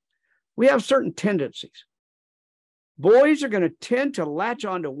about. We have certain tendencies. Boys are going to tend to latch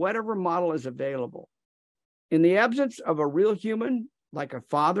on to whatever model is available. In the absence of a real human, like a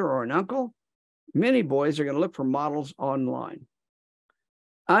father or an uncle, many boys are going to look for models online.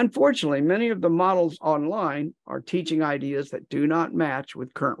 Unfortunately, many of the models online are teaching ideas that do not match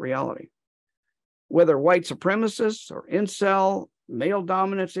with current reality. Whether white supremacists or incel, male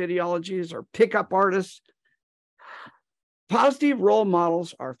dominance ideologies, or pickup artists, positive role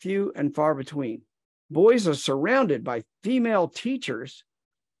models are few and far between. Boys are surrounded by female teachers,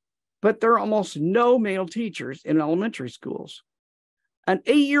 but there are almost no male teachers in elementary schools. An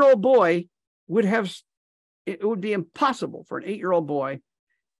 8-year-old boy it would be impossible for an 8-year-old boy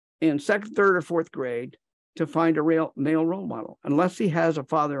in second, third, or fourth grade to find a real male role model unless he has a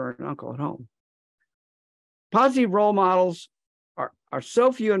father or an uncle at home. Positive role models are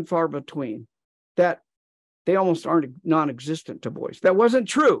so few and far between that they almost aren't non-existent to boys. That wasn't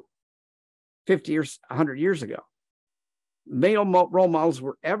true 50 or 100 years ago. Male role models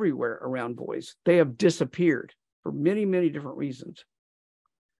were everywhere around boys. They have disappeared for many, many different reasons.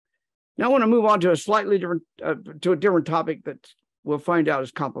 Now I want to move on to a slightly different, to a different topic that we'll find out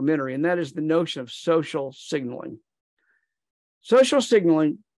is complementary, and that is the notion of social signaling. Social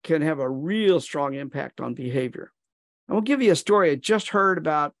signaling can have a real strong impact on behavior. I will give you a story I just heard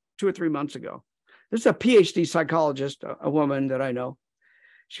about 2 or 3 months ago. This is a PhD psychologist, a woman that I know.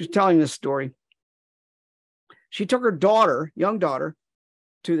 She was telling this story. She took her daughter, young daughter,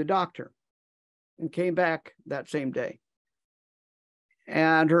 to the doctor and came back that same day.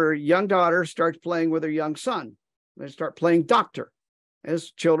 And her young daughter starts playing with her young son. They start playing doctor,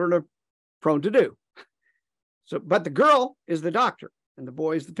 as children are prone to do. So, but the girl is the doctor and the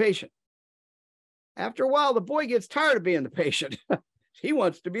boy is the patient. After a while, the boy gets tired of being the patient. He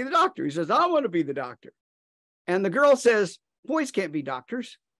wants to be the doctor. He says, I want to be the doctor. And the girl says, boys can't be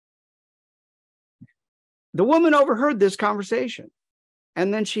doctors. The woman overheard this conversation.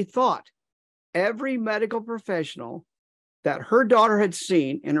 And then she thought, every medical professional that her daughter had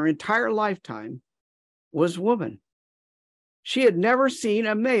seen in her entire lifetime was woman. She had never seen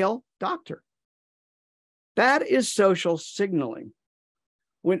a male doctor. That is social signaling.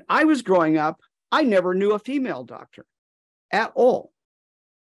 When I was growing up, I never knew a female doctor at all.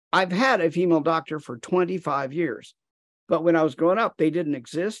 I've had a female doctor for 25 years, but when I was growing up, they didn't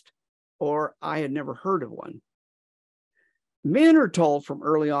exist, or I had never heard of one. Men are told from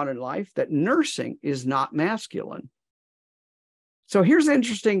early on in life that nursing is not masculine. So here's the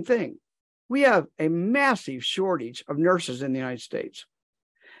interesting thing. We have a massive shortage of nurses in the United States.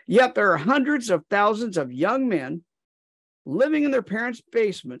 Yet there are hundreds of thousands of young men living in their parents'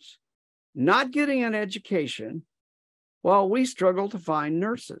 basements, not getting an education, while we struggle to find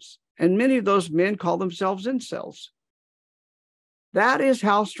nurses. And many of those men call themselves incels. That is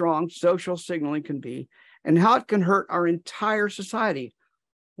how strong social signaling can be and how it can hurt our entire society.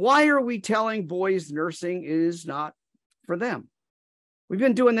 Why are we telling boys nursing is not for them? We've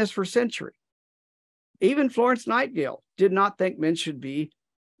been doing this for centuries. Even Florence Nightingale did not think men should be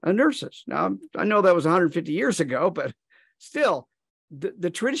nurses. Now, I know that was 150 years ago, but still, the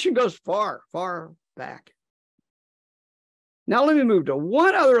tradition goes far, far back. Now, let me move to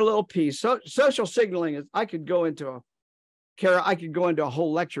one other little piece. Social signaling is, I could go into a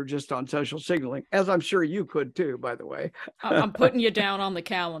whole lecture just on social signaling, as I'm sure you could too, by the way. I'm putting you down on the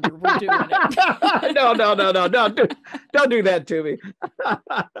calendar. We're doing it. No, don't do that to me.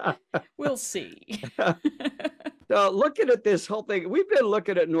 We'll see. So looking at this whole thing, we've been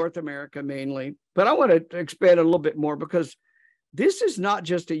looking at North America mainly, but I want to expand it a little bit more because this is not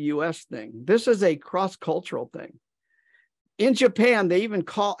just a US thing. This is a cross-cultural thing. In Japan, they even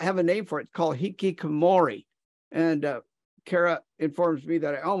have a name for it called hikikomori. And Kara informs me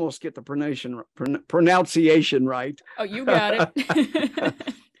that I almost get the pronunciation right. Oh, you got it.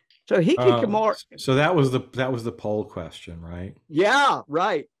 So hikikomori. So that was the poll question, right? Yeah,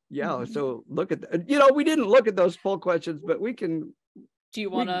 right. Yeah. So look at we didn't look at those poll questions, but we can. Do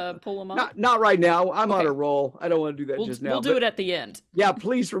you want to pull them up? Not right now. I'm on a roll. I don't want to do that just now. We'll do it at the end. Yeah,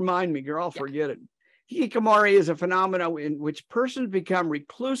 please remind me, girl. I'll forget it. Hikikomori is a phenomenon in which persons become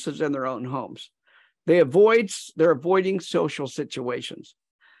reclusives in their own homes. They're avoiding social situations.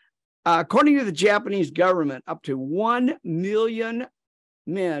 According to the Japanese government, up to 1 million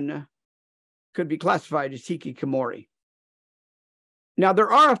men could be classified as hikikomori. Now,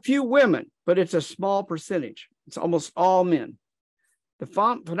 there are a few women, but it's a small percentage. It's almost all men. The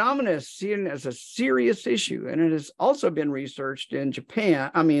phenomenon is seen as a serious issue, and it has also been researched in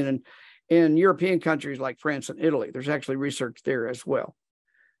Japan. In European countries like France and Italy. There's actually research there as well.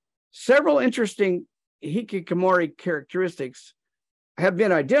 Several interesting hikikomori characteristics have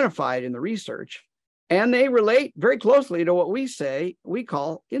been identified in the research, and they relate very closely to what we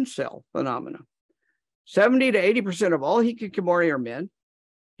call incel phenomena. 70 to 80% of all hikikomori are men.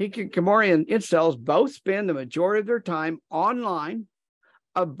 Hikikomori and incels both spend the majority of their time online,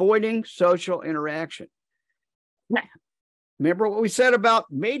 avoiding social interaction. Remember what we said about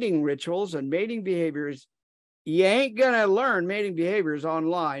mating rituals and mating behaviors. You ain't going to learn mating behaviors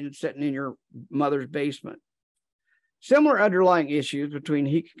online and sitting in your mother's basement. Similar underlying issues between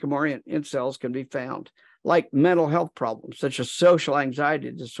hikikomori and incels can be found, like mental health problems, such as social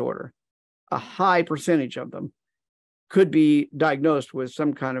anxiety disorder. A high percentage of them could be diagnosed with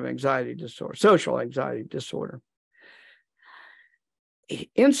some kind of anxiety disorder, social anxiety disorder.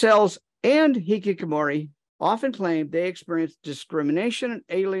 Incels and hikikomori often claim they experience discrimination and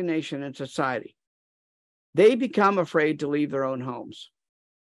alienation in society. They become afraid to leave their own homes.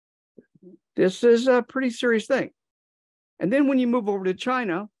 This is a pretty serious thing. And then when you move over to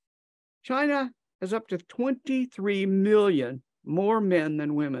China, China has up to 23 million more men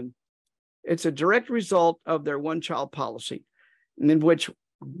than women. It's a direct result of their one-child policy, in which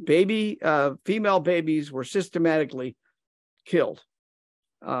female babies were systematically killed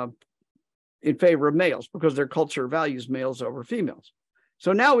in favor of males because their culture values males over females.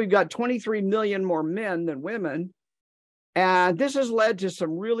 So now we've got 23 million more men than women, and this has led to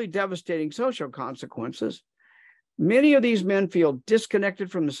some really devastating social consequences. Many of these men feel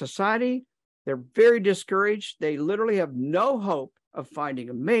disconnected from the society. They're very discouraged. They literally have no hope of finding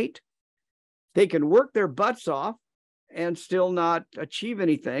a mate. They can work their butts off and still not achieve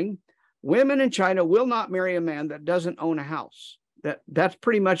anything. Women in China will not marry a man that doesn't own a house. That's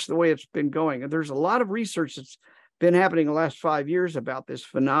pretty much the way it's been going. And there's a lot of research that's been happening the last 5 years about this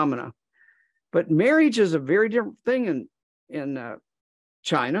phenomena. But marriage is a very different thing in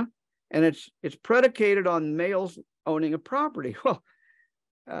China, and it's predicated on males owning a property. Well,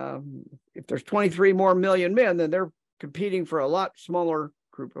 if there's 23 more million men, then they're competing for a lot smaller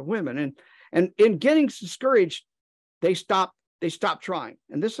group of women. And in getting discouraged, they stop trying.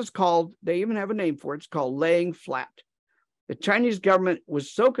 And this is called, they even have a name for it, it's called laying flat. The Chinese government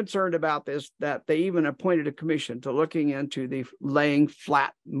was so concerned about this that they even appointed a commission to looking into the laying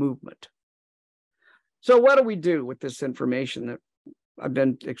flat movement. So what do we do with this information that I've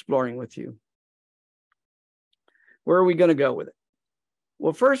been exploring with you? Where are we going to go with it?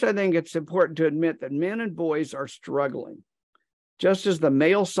 Well, first, I think it's important to admit that men and boys are struggling. Just as the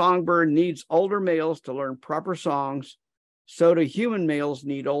male songbird needs older males to learn proper songs, so do human males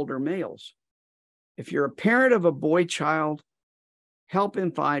need older males. If you're a parent of a boy child, help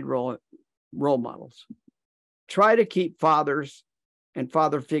him find role models. Try to keep fathers and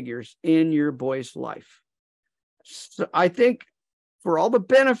father figures in your boy's life. So I think for all the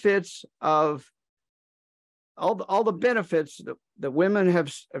benefits of all the benefits that women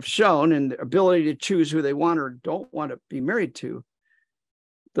have shown and the ability to choose who they want or don't want to be married to,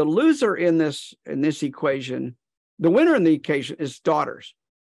 the loser in this equation, the winner in the equation is daughters.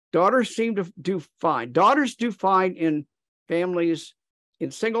 Daughters seem to do fine. Daughters do fine in families, in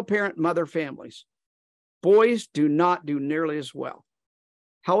single-parent mother families. Boys do not do nearly as well.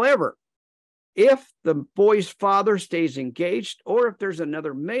 However, if the boy's father stays engaged, or if there's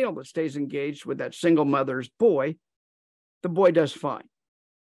another male that stays engaged with that single mother's boy, the boy does fine.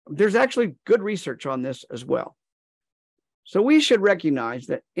 There's actually good research on this as well. So we should recognize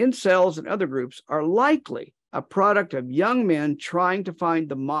that incels and other groups are likely a product of young men trying to find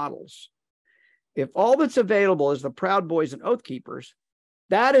the models. If all that's available is the Proud Boys and Oath Keepers,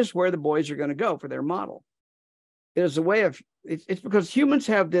 that is where the boys are going to go for their model. It is a way of, it's because humans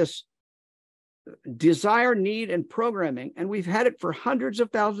have this desire, need, and programming, and we've had it for hundreds of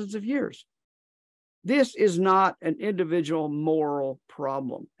thousands of years. This is not an individual moral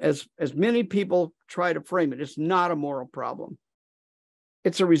problem, as many people try to frame it. It's not a moral problem.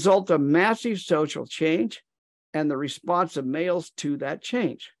 It's a result of massive social change and the response of males to that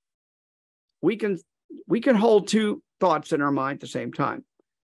change. We can hold two thoughts in our mind at the same time.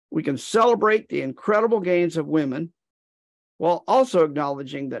 We can celebrate the incredible gains of women while also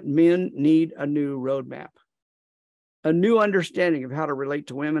acknowledging that men need a new roadmap, a new understanding of how to relate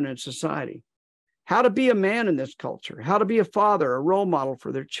to women in society, how to be a man in this culture, how to be a father, a role model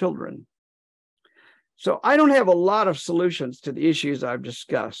for their children. So I don't have a lot of solutions to the issues I've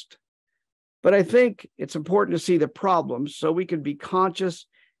discussed, but I think it's important to see the problems so we can be conscious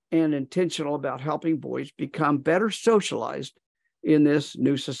and intentional about helping boys become better socialized in this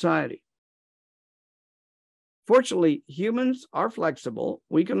new society. Fortunately, humans are flexible.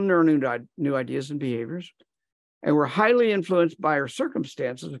 We can learn new ideas and behaviors, and we're highly influenced by our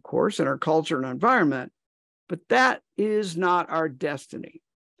circumstances, of course, and our culture and environment, but that is not our destiny.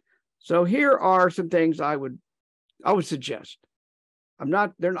 So here are some things I would suggest. I'm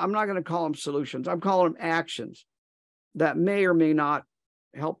not going to call them solutions. I'm calling them actions that may or may not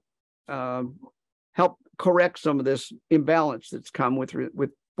help correct some of this imbalance that's come with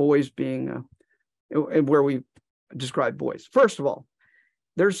boys being where we describe boys. First of all,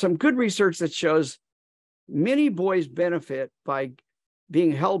 there's some good research that shows many boys benefit by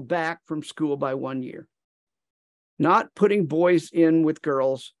being held back from school by 1 year. Not putting boys in with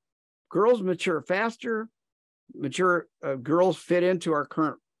girls. Girls mature faster. Girls fit into our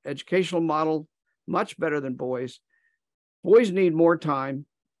current educational model much better than boys. Boys need more time,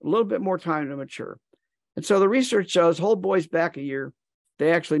 a little bit more time to mature. And so the research shows hold boys back a year,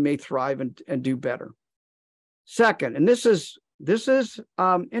 they actually may thrive and do better. Second, and this is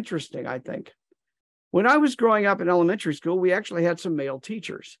interesting, I think. When I was growing up in elementary school, we actually had some male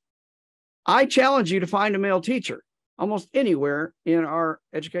teachers. I challenge you to find a male teacher almost anywhere in our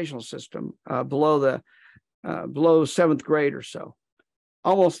educational system below 7th grade or so.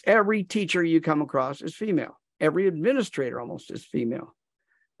 Almost every teacher you come across is female. Every administrator almost is female.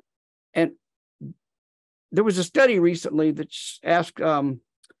 And there was a study recently that asked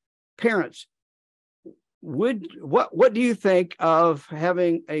parents, what do you think of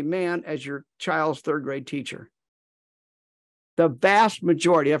having a man as your child's 3rd grade teacher? The vast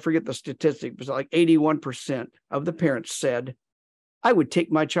majority, I forget the statistic, but like 81% of the parents said, I would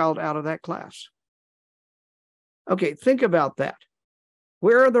take my child out of that class. Okay, think about that.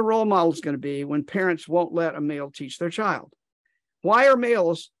 Where are the role models going to be when parents won't let a male teach their child? Why are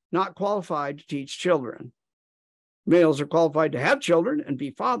males not qualified to teach children? Males are qualified to have children and be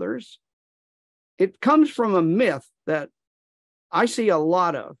fathers. It comes from a myth that I see a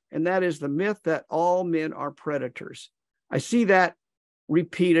lot of, and that is the myth that all men are predators. I see that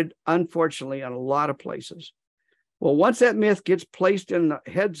repeated, unfortunately, in a lot of places. Well, once that myth gets placed in the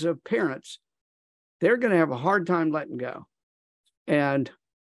heads of parents, they're going to have a hard time letting go and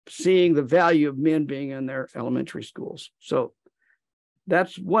seeing the value of men being in their elementary schools. So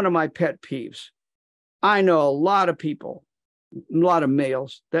that's one of my pet peeves. I know a lot of people, a lot of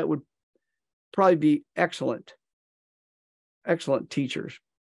males that would probably be excellent teachers.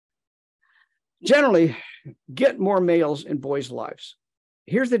 Generally, get more males in boys' lives.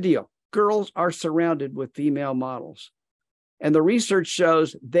 Here's the deal. Girls are surrounded with female models, and the research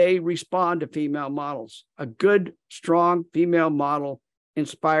shows they respond to female models. A good, strong female model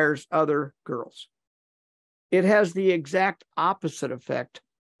inspires other girls. It has the exact opposite effect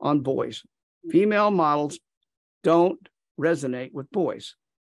on boys. Female models don't resonate with boys.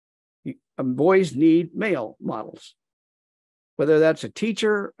 Boys need male models. Whether that's a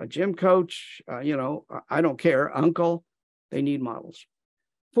teacher, a gym coach, I don't care, uncle, they need models.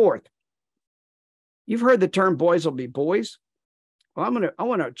 Fourth, you've heard the term boys will be boys. Well, I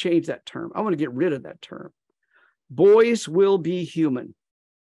want to change that term. I want to get rid of that term. Boys will be human.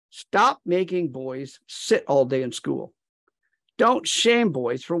 Stop making boys sit all day in school. Don't shame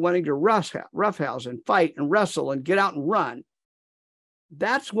boys for wanting to roughhouse and fight and wrestle and get out and run.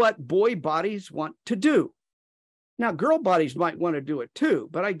 That's what boy bodies want to do. Now, girl bodies might want to do it too,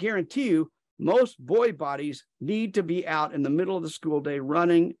 but I guarantee you, most boy bodies need to be out in the middle of the school day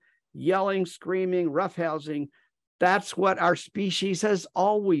running, yelling, screaming, roughhousing. That's what our species has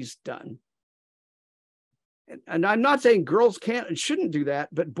always done. And I'm not saying girls can't and shouldn't do that,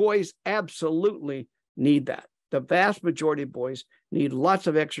 but boys absolutely need that. The vast majority of boys need lots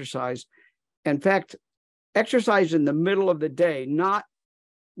of exercise. In fact, exercise in the middle of the day, not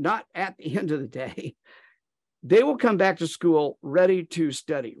at the end of the day. They will come back to school ready to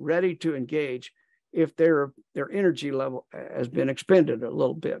study, ready to engage if their energy level has been expended a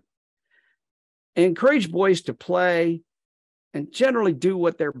little bit. Encourage boys to play and generally do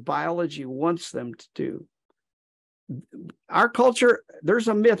what their biology wants them to do. Our culture, there's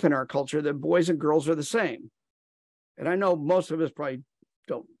a myth in our culture that boys and girls are the same. And I know most of us probably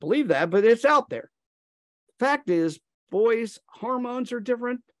don't believe that, but it's out there. Fact is, boys' hormones are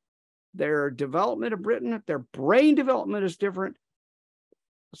different. Their development of their brain development is different.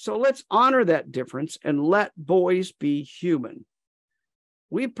 So let's honor that difference and let boys be human.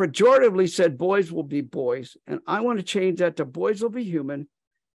 We pejoratively said boys will be boys, and I want to change that to boys will be human.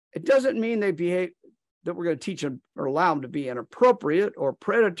 It doesn't mean they behave, that we're going to teach them or allow them to be inappropriate or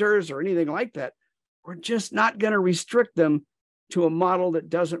predators or anything like that. We're just not going to restrict them to a model that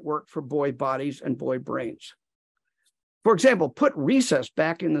doesn't work for boy bodies and boy brains. For example, put recess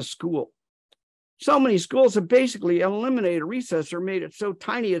back in the school. So many schools have basically eliminated recess or made it so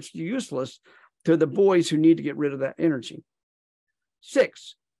tiny it's useless to the boys who need to get rid of that energy.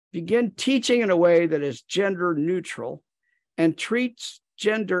 6, begin teaching in a way that is gender neutral and treats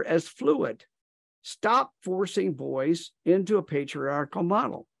gender as fluid. Stop forcing boys into a patriarchal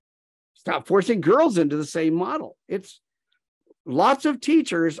model. Stop forcing girls into the same model. Lots of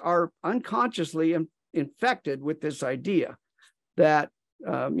teachers are unconsciously infected with this idea that,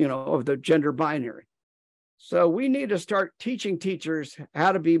 of the gender binary. So we need to start teaching teachers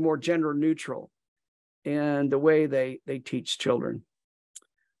how to be more gender neutral in the way they teach children.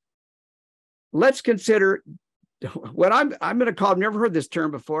 Let's consider what I'm going to call, I've never heard this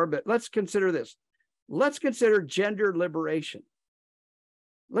term before, but let's consider this. Let's consider gender liberation.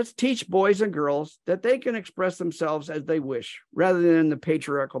 Let's teach boys and girls that they can express themselves as they wish, rather than in the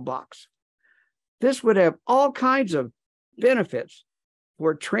patriarchal box. This would have all kinds of benefits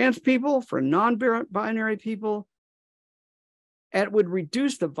for trans people, for non-binary people, and it would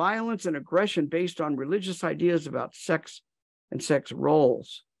reduce the violence and aggression based on religious ideas about sex and sex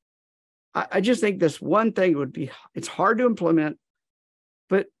roles. I just think this one thing would be, it's hard to implement,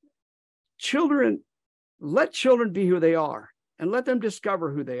 but let children be who they are and let them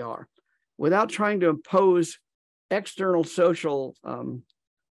discover who they are without trying to impose external social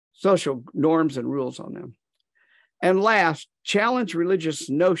norms and rules on them. And last, challenge religious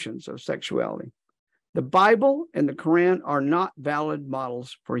notions of sexuality. The Bible and the Quran are not valid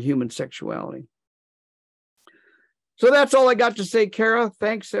models for human sexuality. So that's all I got to say, Kara.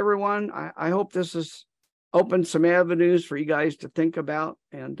 Thanks, everyone. I hope this has opened some avenues for you guys to think about,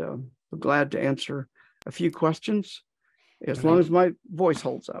 and I'm glad to answer a few questions as long as my voice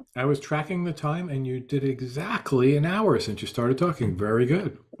holds up. I was tracking the time, and you did exactly an hour since you started talking. Very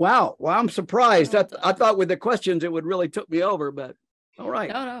good. Wow. Well, I'm surprised. I thought with the questions, it would really took me over, but all right.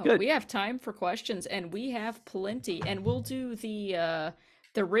 No, good. We have time for questions, and we have plenty, and we'll do the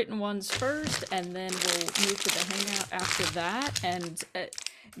written ones first, and then we'll move to the hangout after that. And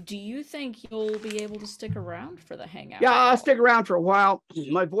do you think you'll be able to stick around for the hangout? Yeah, I'll stick around for a while.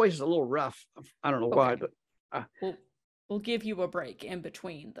 My voice is a little rough. I don't know why, but we'll give you a break in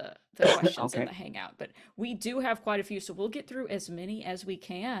between the questions and the hangout. But we do have quite a few, so we'll get through as many as we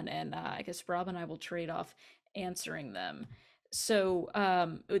can, and I guess Rob and I will trade off answering them. So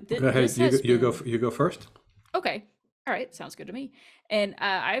go ahead. You go first. Okay. All right. Sounds good to me. And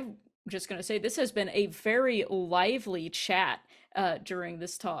I'm just going to say this has been a very lively chat during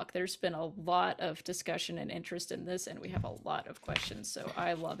this talk. There's been a lot of discussion and interest in this, and we have a lot of questions. So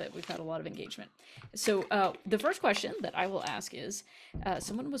I love it. We've had a lot of engagement. So the first question that I will ask is,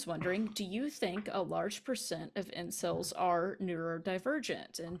 someone was wondering, do you think a large percent of incels are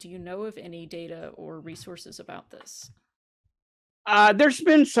neurodivergent? And do you know of any data or resources about this? There's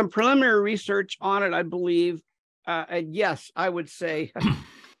been some preliminary research on it, I believe. And yes, I would say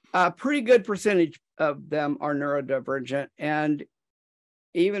a pretty good percentage of them are neurodivergent. And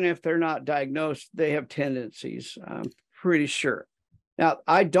even if they're not diagnosed, they have tendencies, I'm pretty sure. Now,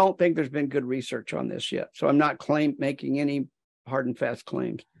 I don't think there's been good research on this yet, so I'm not making any hard and fast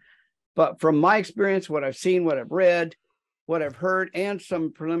claims. But from my experience, what I've seen, what I've read, what I've heard, and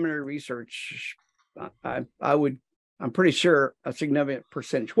some preliminary research, I'm pretty sure a significant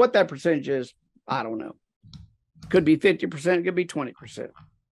percentage. What that percentage is, I don't know. Could be 50%, could be 20%.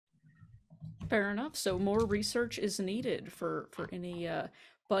 Fair enough. So more research is needed for any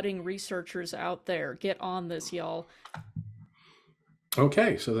budding researchers out there. Get on this, y'all.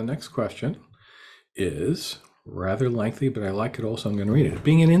 Okay, so the next question is rather lengthy, but I like it also. I'm going to read it.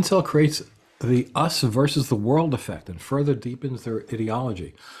 Being an incel creates the us versus the world effect and further deepens their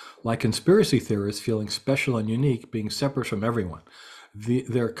ideology. Like conspiracy theorists feeling special and unique, being separate from everyone.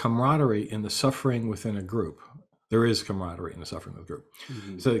 Their camaraderie in the suffering within a group. There is camaraderie in the suffering of the group.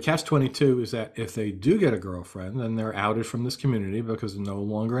 Mm-hmm. So the catch-22 is that if they do get a girlfriend, then they're outed from this community because they're no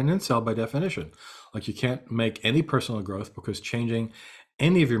longer an incel by definition. Like you can't make any personal growth because changing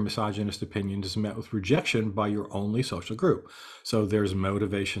any of your misogynist opinions is met with rejection by your only social group. So there's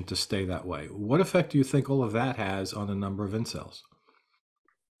motivation to stay that way. What effect do you think all of that has on the number of incels?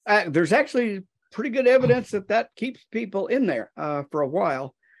 There's actually pretty good evidence that keeps people in there for a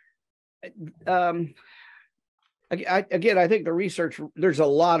while. Again, I think the research, there's a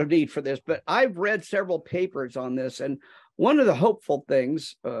lot of need for this, but I've read several papers on this. And one of the hopeful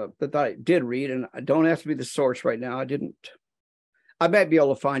things that I did read, and I don't ask me the source right now, I might be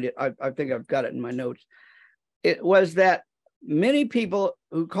able to find it. I think I've got it in my notes. It was that many people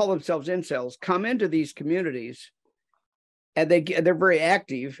who call themselves incels come into these communities and they're very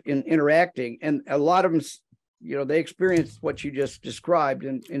active in interacting. And a lot of them, they experience what you just described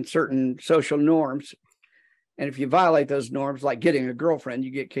in certain social norms. And if you violate those norms, like getting a girlfriend,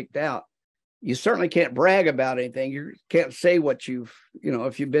 you get kicked out. You certainly can't brag about anything. You can't say what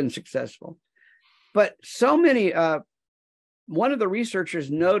if you've been successful. But so many, one of the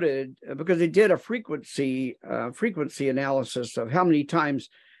researchers noted, because they did a frequency analysis of how many times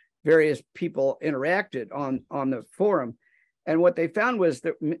various people interacted on the forum. And what they found was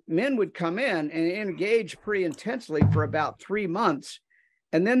that men would come in and engage pretty intensely for about 3 months,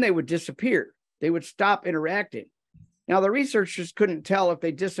 and then they would disappear. They would stop interacting. Now, the researchers couldn't tell if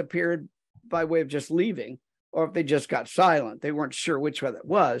they disappeared by way of just leaving or if they just got silent. They weren't sure which one it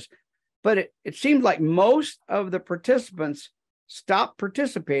was. But it seemed like most of the participants stopped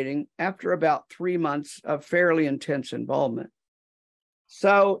participating after about 3 months of fairly intense involvement.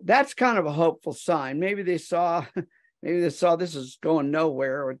 So that's kind of a hopeful sign. Maybe they saw this is going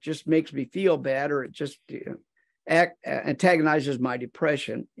nowhere, or it just makes me feel bad, or it just, antagonizes my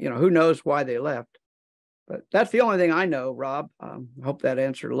depression. Who knows why they left? But that's the only thing I know, Rob. I hope that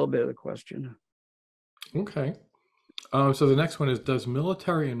answered a little bit of the question. Okay. So the next one is, does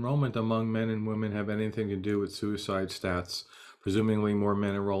military enrollment among men and women have anything to do with suicide stats? Presumably more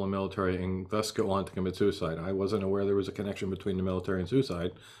men enroll in military and thus go on to commit suicide. I wasn't aware there was a connection between the military and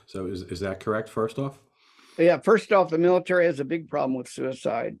suicide. So is that correct, first off? Yeah, first off, the military has a big problem with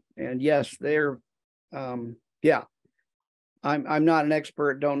suicide. And yes, they're, yeah, I'm not an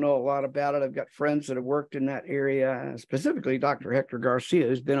expert, don't know a lot about it. I've got friends that have worked in that area, specifically Dr. Hector Garcia,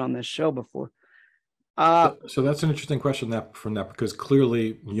 who's been on this show before. So that's an interesting question because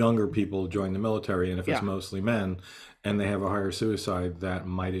clearly younger people join the military, and if it's mostly men and they have a higher suicide, that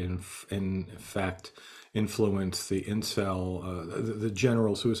might in fact influence the incel, the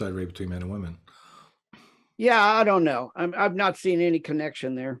general suicide rate between men and women. Yeah, I don't know. I've not seen any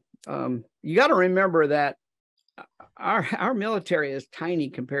connection there. You got to remember that our military is tiny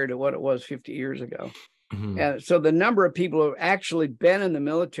compared to what it was 50 years ago. Mm-hmm. And so the number of people who have actually been in the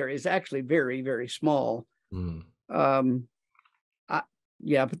military is actually very, very small. Mm.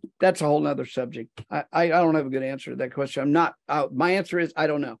 Yeah, but that's a whole nother subject. I don't have a good answer to that question. My answer is, I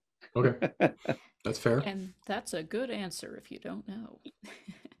don't know. Okay. That's fair. And that's a good answer if you don't know.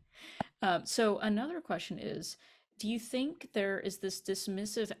 So another question is, do you think there is this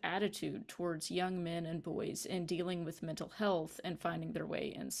dismissive attitude towards young men and boys in dealing with mental health and finding their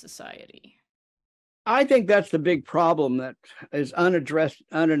way in society? I think that's the big problem that is unaddressed,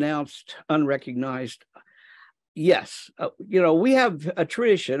 unannounced, unrecognized. Yes, we have a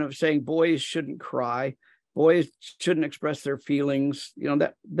tradition of saying boys shouldn't cry, boys shouldn't express their feelings.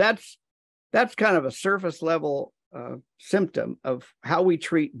 That's kind of a surface level symptom of how we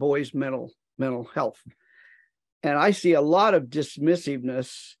treat boys' mental health. And I see a lot of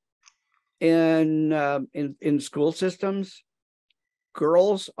dismissiveness in school systems.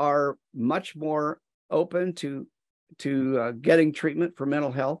 Girls are much more open to getting treatment for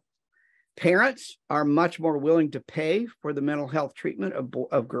mental health. Parents are much more willing to pay for the mental health treatment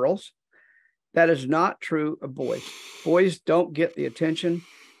of girls. That is not true of boys. Boys don't get the attention,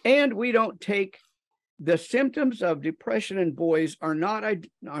 and we don't take the symptoms of depression in boys are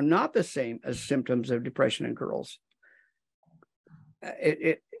not the same as symptoms of depression in girls.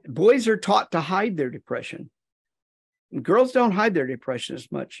 Boys are taught to hide their depression. Girls don't hide their depression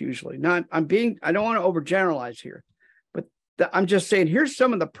as much usually. Now, I don't want to overgeneralize here, but I'm just saying here's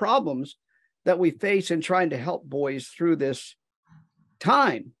some of the problems that we face in trying to help boys through this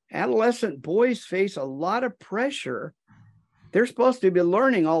time. Adolescent boys face a lot of pressure. They're supposed to be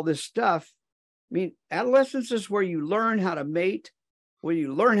learning all this stuff. I mean, adolescence is where you learn how to mate, where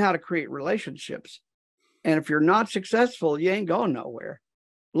you learn how to create relationships. And if you're not successful, you ain't going nowhere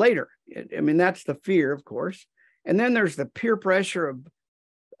later. I mean, that's the fear, of course. And then there's the peer pressure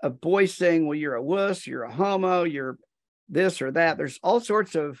of boys saying, well, you're a wuss, you're a homo, you're this or that. There's all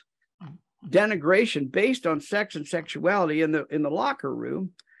sorts of denigration based on sex and sexuality in the locker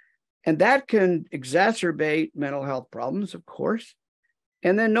room. And that can exacerbate mental health problems, of course.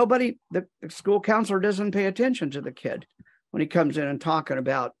 And then the school counselor doesn't pay attention to the kid when he comes in and talking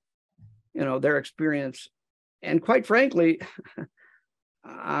about, their experience. And quite frankly,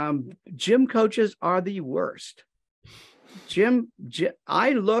 gym coaches are the worst.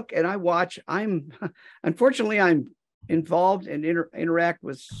 I look and I watch. Unfortunately, I'm involved and interact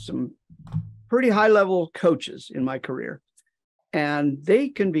with some pretty high level coaches in my career, and they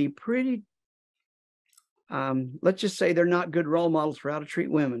can be pretty. Let's just say they're not good role models for how to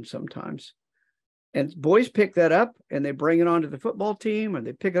treat women sometimes. And boys pick that up and they bring it onto the football team, or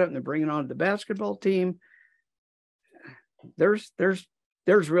they pick it up and they bring it onto the basketball team. There's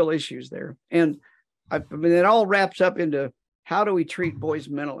real issues there. And I mean, it all wraps up into how do we treat boys'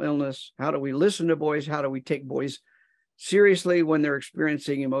 mental illness? How do we listen to boys? How do we take boys seriously when they're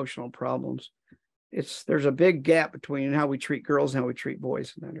experiencing emotional problems? There's a big gap between how we treat girls and how we treat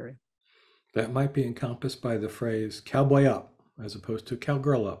boys in that area. That might be encompassed by the phrase cowboy up as opposed to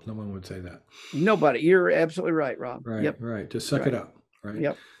cowgirl up. No one would say that. Nobody. You're absolutely right, Rob. Right, yep. Right. Just suck it up. Right.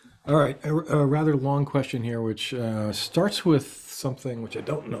 Yep. All right. A rather long question here, which starts with something which I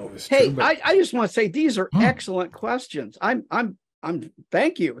don't know is true. Hey, but I just want to say these are excellent questions. I'm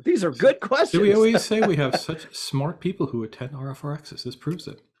thank you. These are good questions. Do we always say we have such smart people who attend RfRx? This proves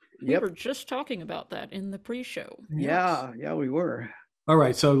it. We were just talking about that in the pre-show. Yeah, we were. All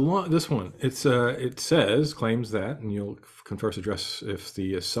right, so this one, claims that, and you'll first address if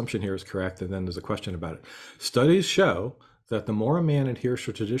the assumption here is correct, and then there's a question about it. Studies show that the more a man adheres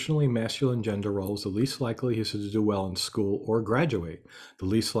to traditionally masculine gender roles, the least likely he is to do well in school or graduate, the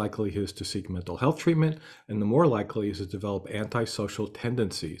least likely he is to seek mental health treatment, and the more likely he is to develop antisocial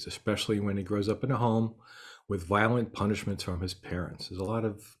tendencies, especially when he grows up in a home with violent punishments from his parents. There's a lot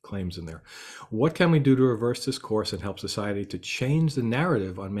of claims in there. What can we do to reverse this course and help society to change the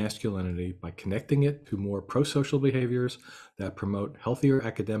narrative on masculinity by connecting it to more pro-social behaviors that promote healthier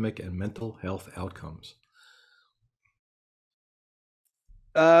academic and mental health outcomes?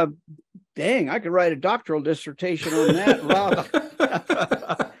 Dang, I could write a doctoral dissertation on that, Rob.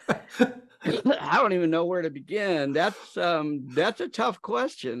 I don't even know where to begin. That's a tough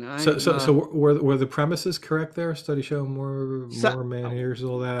question. So were the premises correct there? Studies show more man hears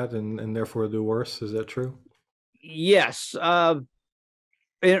all that and therefore do worse. Is that true? Yes. In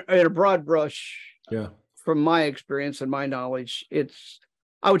a broad brush, yeah. From my experience and my knowledge,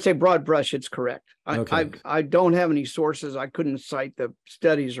 I would say broad brush, it's correct. I don't have any sources. I couldn't cite the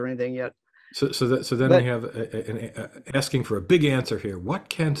studies or anything yet. So then we have asking for a big answer here. What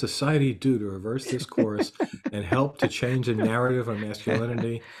can society do to reverse this course and help to change the narrative on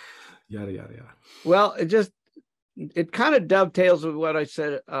masculinity? Yada, yada, yada. Well, it kind of dovetails with what I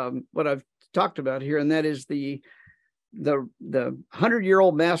said, what I've talked about here, and that is the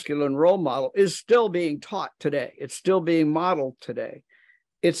 100-year-old masculine role model is still being taught today. It's still being modeled today.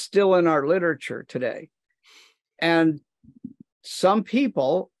 It's still in our literature today. And some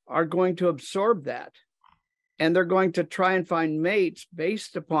people are going to absorb that, and they're going to try and find mates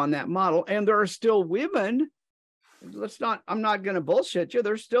based upon that model. And there are still women, I'm not going to bullshit you.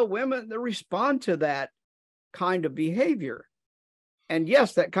 There's still women that respond to that kind of behavior. And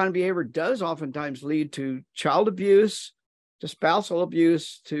yes, that kind of behavior does oftentimes lead to child abuse, to spousal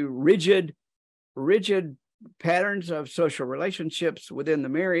abuse, to rigid patterns of social relationships within the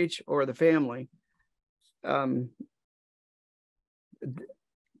marriage or the family.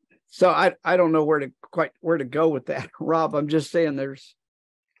 So I don't know where to go with that, Rob. I'm just saying there's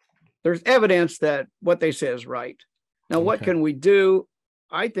evidence that what they say is right. Now, okay. What can we do?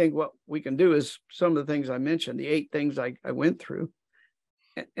 I think what we can do is some of the things I mentioned, the 8 things I went through,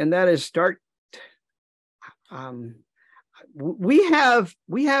 and that is start. We have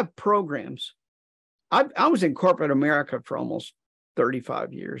programs. I was in corporate America for almost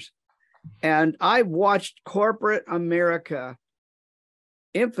 35 years, and I watched corporate America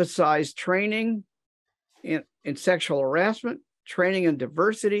emphasize training in sexual harassment, training in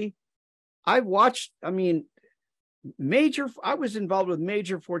diversity. I was involved with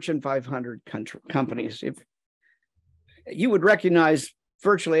major Fortune 500 companies. If you would recognize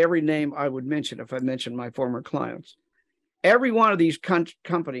virtually every name I would mention if I mentioned my former clients. Every one of these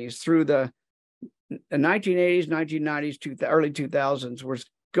companies through the 1980s, 1990s, early 2000s was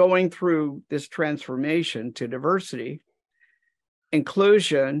going through this transformation to diversity,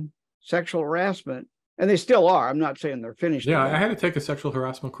 inclusion, sexual harassment, and they still are. I'm not saying they're finished. Yeah, I had to take a sexual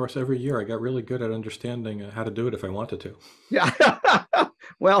harassment course every year. I got really good at understanding how to do it if I wanted to. Yeah.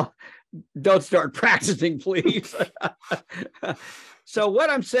 Well, don't start practicing, please. So what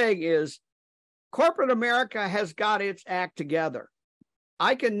I'm saying is corporate America has got its act together.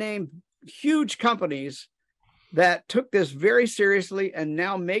 I can name huge companies that took this very seriously and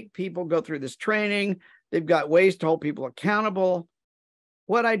now make people go through this training. They've got ways to hold people accountable.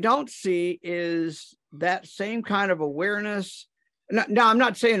 What I don't see is that same kind of awareness. Now, I'm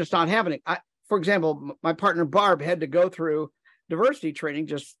not saying it's not happening. For example, my partner Barb had to go through diversity training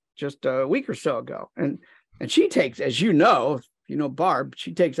just a week or so ago. And she takes, as you know Barb,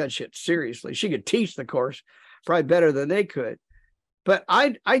 she takes that shit seriously. She could teach the course probably better than they could. But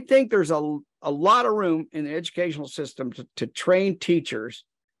I think there's a lot of room in the educational system to train teachers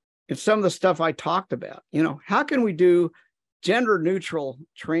in some of the stuff I talked about. How can we do gender neutral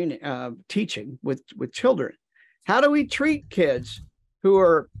training, teaching with children? How do we treat kids who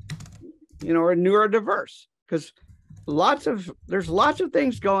are neurodiverse? Because there's lots of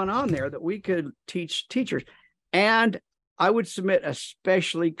things going on there that we could teach teachers. And I would submit,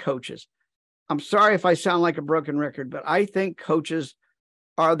 especially coaches. I'm sorry if I sound like a broken record, but I think coaches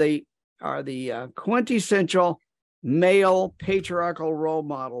are the quintessential male patriarchal role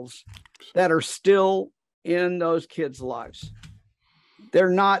models that are still in those kids' lives. They're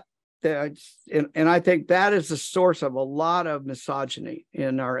not, and I think that is the source of a lot of misogyny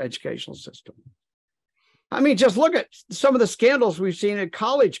in our educational system. I mean, just look at some of the scandals we've seen at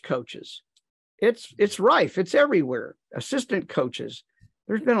college coaches. It's rife. It's everywhere. Assistant coaches.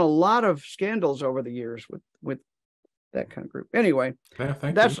 There's been a lot of scandals over the years with that kind of group. Anyway,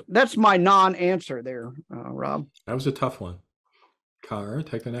 that's my non-answer there, Rob. That was a tough one. Cara,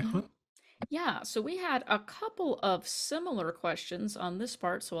 take the next one. Yeah, so we had a couple of similar questions on this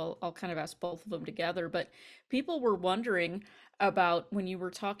part, so I'll kind of ask both of them together. But people were wondering about when you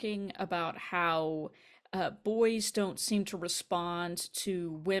were talking about how boys don't seem to respond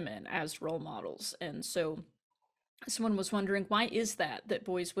to women as role models. And so someone was wondering, why is that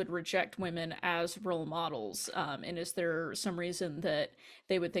boys would reject women as role models? And is there some reason that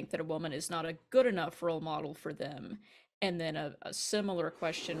they would think that a woman is not a good enough role model for them? And then a similar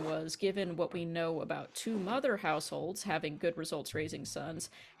question was, given what we know about two mother households having good results raising sons,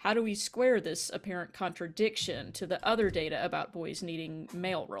 how do we square this apparent contradiction to the other data about boys needing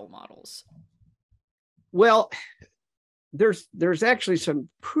male role models? Well, there's actually some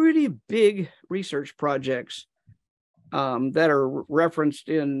pretty big research projects that are referenced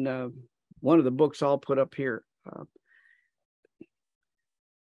in one of the books I'll put up here.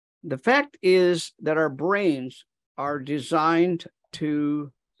 The fact is that our brains are designed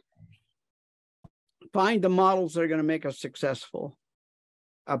to find the models that are going to make us successful.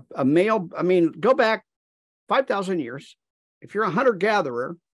 A male, I mean, go back 5,000 years. If you're a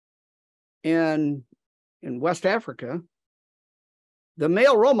hunter-gatherer in West Africa, the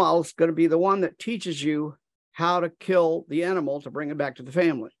male role model is going to be the one that teaches you how to kill the animal to bring it back to the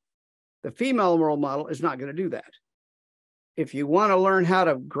family. The female role model is not going to do that. If you want to learn how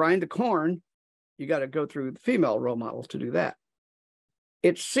to grind the corn, you got to go through the female role models to do that.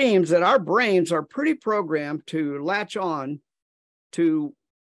 It seems that our brains are pretty programmed to latch on to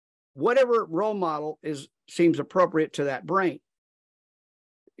whatever role model seems appropriate to that brain.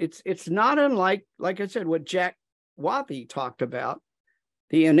 It's not unlike, like I said, what Jack Wathy talked about,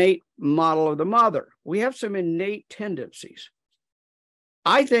 the innate model of the mother. We have some innate tendencies.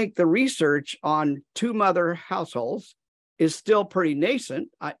 I think the research on two mother households is still pretty nascent.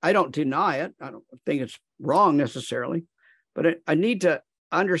 I don't deny it. I don't think it's wrong necessarily, but I need to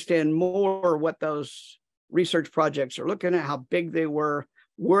understand more what those research projects are looking at, how big they were.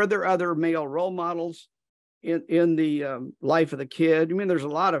 Were there other male role models in the life of the kid? I mean, there's a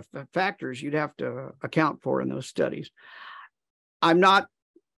lot of factors you'd have to account for in those studies. I'm not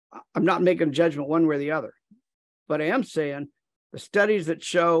making a judgment one way or the other, but I am saying the studies that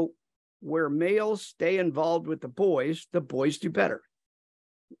show where males stay involved with the boys do better.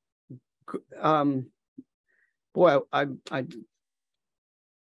 Boy, I'm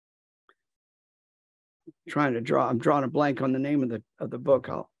I'm drawing a blank on the name of the book.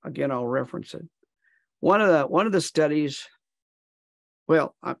 I'll reference it. One of the studies,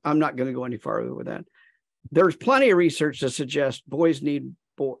 well, I'm not going to go any farther with that. There's plenty of research to suggest boys need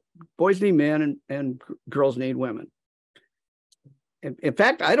men and girls need women. In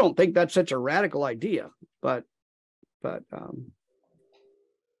fact, I don't think that's such a radical idea, but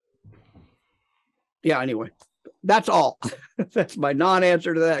yeah, anyway, that's all. That's my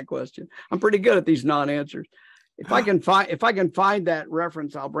non-answer to that question. I'm pretty good at these non-answers. If I can find that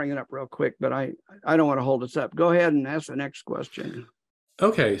reference, I'll bring it up real quick, but I don't want to hold us up. Go ahead and ask the next question.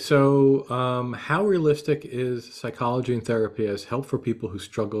 Okay, so how realistic is psychology and therapy as help for people who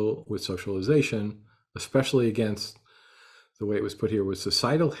struggle with socialization, especially against, the way it was put here, was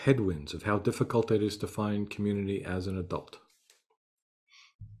societal headwinds of how difficult it is to find community as an adult?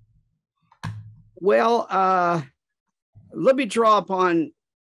 Well, let me draw upon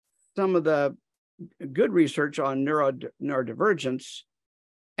some of the good research on neurodivergence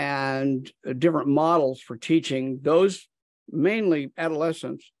and different models for teaching those, mainly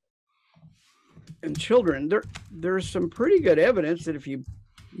adolescents and children. There's some pretty good evidence that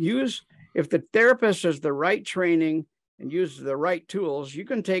if the therapist has the right training and uses the right tools, you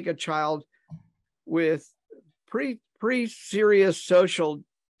can take a child with pretty serious social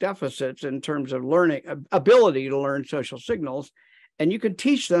deficits in terms of learning ability to learn social signals, and you can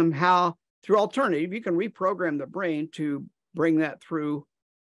teach them how, through alternative, you can reprogram the brain to bring that through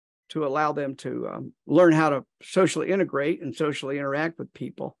to allow them to learn how to socially integrate and socially interact with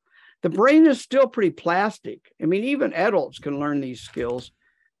people. The brain is still pretty plastic. I mean, even adults can learn these skills,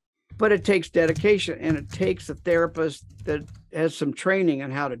 but it takes dedication, and it takes a therapist that has some training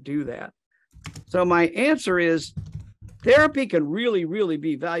on how to do that. So my answer is therapy can really, really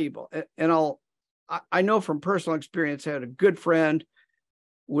be valuable. And I know from personal experience, I had a good friend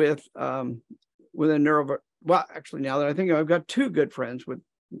with a well, actually, now that I think, I've got two good friends with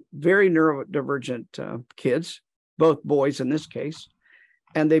very neurodivergent kids, both boys in this case,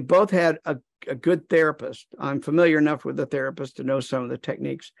 and they both had a good therapist. I'm familiar enough with the therapist to know some of the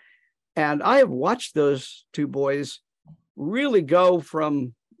techniques. And I have watched those two boys really go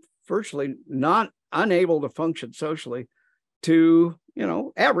from virtually unable to function socially to,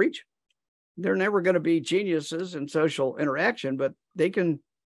 average. They're never going to be geniuses in social interaction, but they can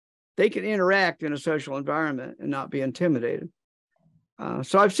they can interact in a social environment and not be intimidated.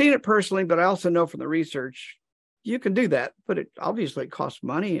 So I've seen it personally, but I also know from the research you can do that, but it obviously costs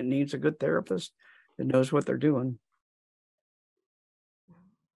money and needs a good therapist that knows what they're doing.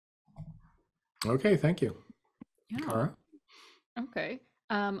 Okay, thank you. Yeah. All right. Okay.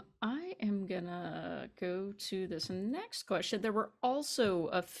 I am gonna go to this next question. There were also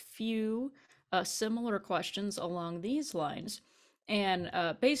a few similar questions along these lines. And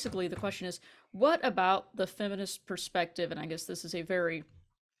basically, the question is, what about the feminist perspective? And I guess this is a very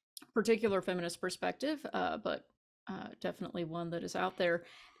particular feminist perspective, but definitely one that is out there,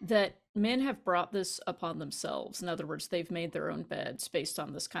 that men have brought this upon themselves. In other words, they've made their own beds based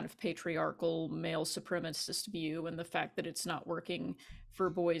on this kind of patriarchal male supremacist view, and the fact that it's not working for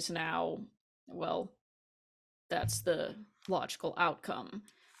boys now, well, that's the logical outcome.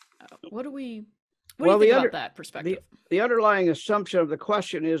 What do you think about that perspective? The underlying assumption of the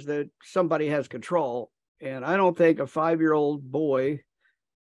question is that somebody has control. And I don't think a 5-year-old boy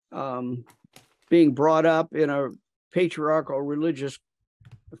being brought up in a patriarchal religious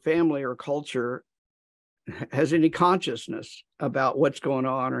family or culture has any consciousness about what's going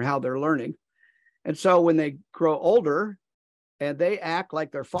on or how they're learning. And so when they grow older and they act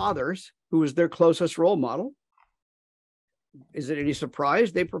like their fathers, who is their closest role model, is it any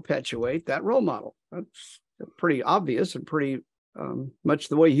surprise they perpetuate that role model? That's pretty obvious and pretty much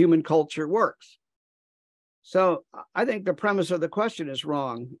the way human culture works. So I think the premise of the question is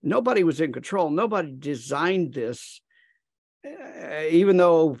wrong. Nobody was in control. Nobody designed this, even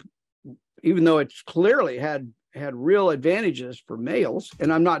though it's clearly had real advantages for males.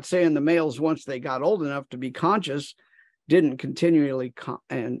 And I'm not saying the males, once they got old enough to be conscious, didn't continually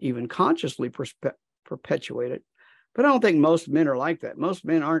and even consciously perpetuate it. But I don't think most men are like that. Most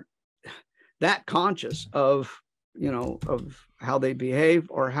men aren't that conscious of how they behave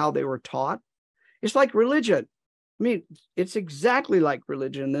or how they were taught. It's like religion. I mean, it's exactly like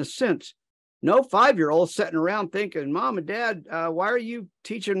religion in this sense. No 5-year-old sitting around thinking, Mom and Dad, why are you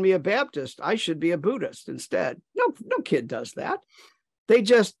teaching me a Baptist? I should be a Buddhist instead. No kid does that. They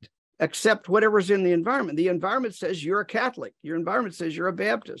just accept whatever's in the environment. The environment says you're a Catholic. Your environment says you're a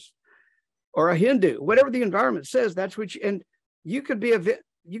Baptist or a Hindu. Whatever the environment says, that's what and you could be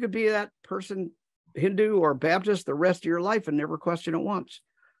that person, Hindu or Baptist, the rest of your life and never question it once.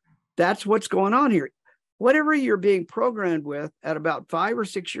 That's what's going on here. Whatever you're being programmed with at about 5 or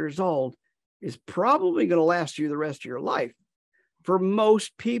 6 years old is probably going to last you the rest of your life for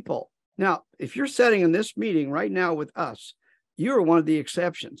most people. Now, if you're sitting in this meeting right now with us, you're one of the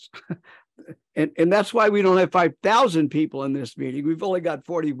exceptions. and that's why we don't have 5,000 people in this meeting. We've only got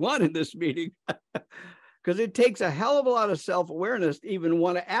 41 in this meeting because it takes a hell of a lot of self-awareness to even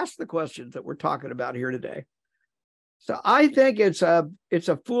want to ask the questions that we're talking about here today. So I think it's a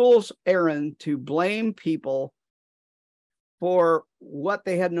fool's errand to blame people for what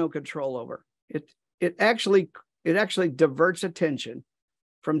they had no control over. It actually diverts attention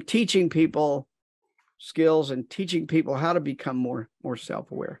from teaching people skills and teaching people how to become more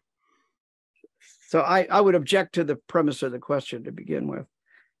self-aware. So I would object to the premise of the question to begin with.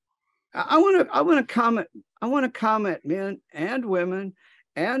 I want to comment men and women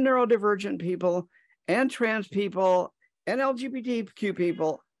and neurodivergent people and trans people and LGBTQ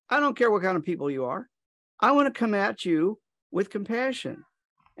people. I don't care what kind of people you are. I want to come at you with compassion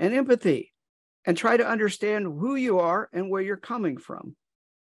and empathy and try to understand who you are and where you're coming from.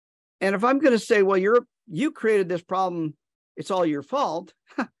 And if I'm going to say, well, you created this problem, it's all your fault,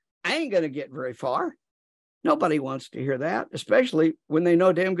 I ain't going to get very far. Nobody wants to hear that, especially when they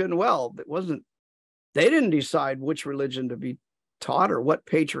know damn good and well they didn't decide which religion to be taught or what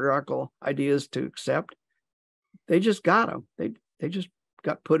patriarchal ideas to accept. They just got them. They just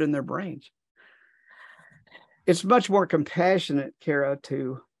got put in their brains. It's much more compassionate, Kara,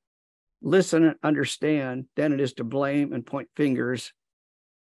 to listen and understand than it is to blame and point fingers.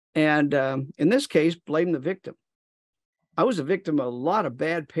 And in this case, blame the victim. I was a victim of a lot of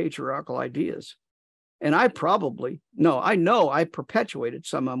bad patriarchal ideas. And I know I perpetuated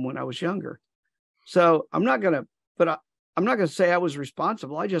some of them when I was younger. So I'm not going to say I was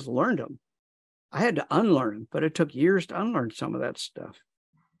responsible. I just learned them. I had to unlearn them, but it took years to unlearn some of that stuff.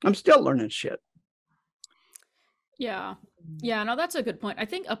 I'm still learning shit. Yeah. Yeah, no, that's a good point. I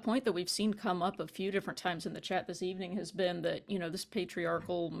think a point that we've seen come up a few different times in the chat this evening has been that, this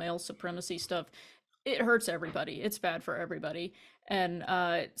patriarchal male supremacy stuff, it hurts everybody. It's bad for everybody. And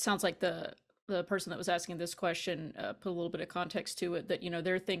it sounds like the person that was asking this question put a little bit of context to it, that,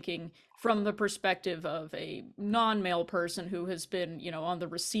 they're thinking from the perspective of a non-male person who has been, on the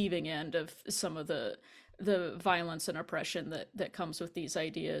receiving end of some of the the violence and oppression that comes with these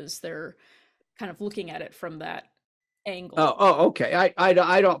ideas. They're kind of looking at it from that angle. Okay. I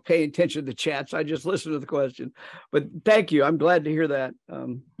don't pay attention to the chats. I just listen to the question. But thank you. I'm glad to hear that.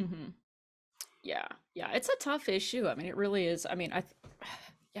 Yeah, yeah, it's a tough issue. I mean, it really is. I mean,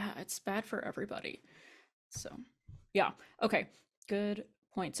 yeah, it's bad for everybody. So, yeah. Okay, good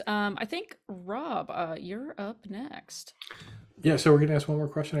points. I think Rob, you're up next. Yeah, so we're going to ask one more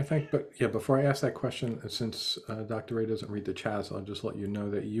question, I think. But yeah, before I ask that question, since Dr. Ray doesn't read the chats, I'll just let you know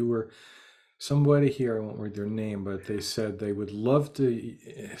that you were somebody here, I won't read their name, but they said they would love to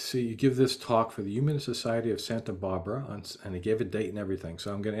see you give this talk for the Human Society of Santa Barbara, and they gave a date and everything.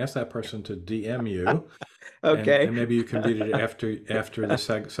 So I'm going to ask that person to DM you, Okay. and maybe you can read it after the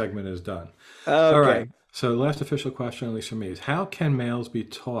segment is done. Okay. All right. So the last official question, at least for me, is how can males be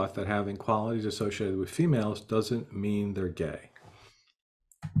taught that having qualities associated with females doesn't mean they're gay?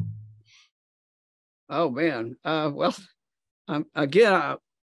 Oh man. Well, again,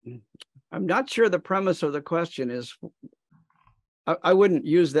 I'm not sure the premise of the question is. I wouldn't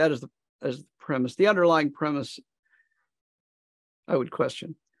use that as the premise. The underlying premise, I would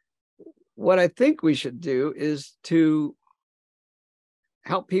question. What I think we should do is to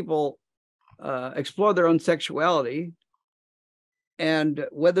help people explore their own sexuality, and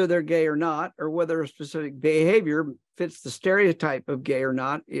whether they're gay or not, or whether a specific behavior fits the stereotype of gay or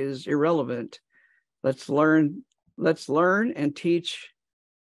not, is irrelevant. Let's learn and teach,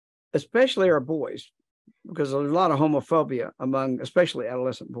 especially our boys, because there's a lot of homophobia among especially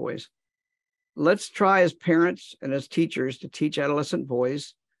adolescent boys. Let's try as parents and as teachers to teach adolescent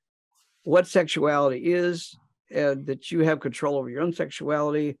boys what sexuality is, and that you have control over your own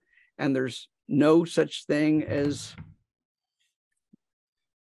sexuality, and there's no such thing as,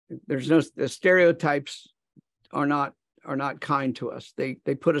 the stereotypes are not kind to us. They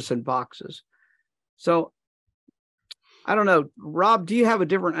put us in boxes. So I don't know, Rob, do you have a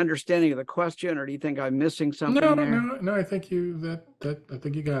different understanding of the question, or do you think I'm missing something there? No. I think I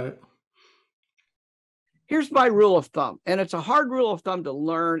think you got it. Here's my rule of thumb, and it's a hard rule of thumb to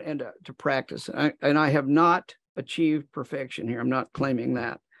learn and to practice. And I have not achieved perfection here. I'm not claiming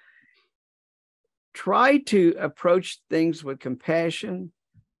that. Try to approach things with compassion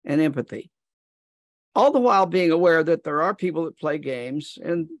and empathy, all the while being aware that there are people that play games,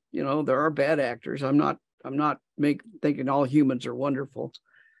 and there are bad actors. I'm not thinking all humans are wonderful,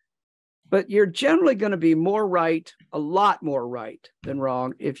 but you're generally going to be more right, a lot more right than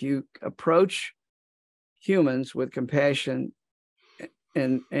wrong, if you approach humans with compassion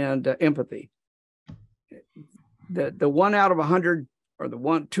and empathy. The 1 out of 100, or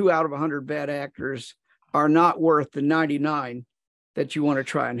the 2 out of 100 bad actors are not worth the 99 that you want to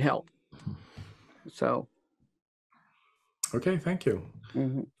try and help. So, okay, thank you.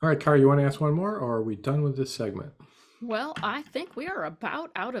 All right, Kara, you want to ask one more, or are we done with this segment? Well, I think we are about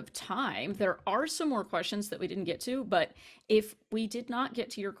out of time. There are some more questions that we didn't get to, but if we did not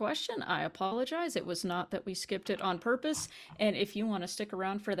get to your question, I apologize. It was not that we skipped it on purpose. And if you want to stick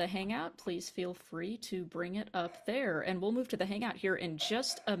around for the hangout, please feel free to bring it up there. And we'll move to the hangout here in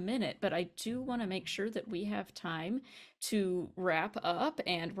just a minute, but I do want to make sure that we have time to wrap up,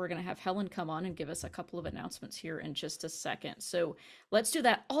 and we're going to have Helen come on and give us a couple of announcements here in just a second. So let's do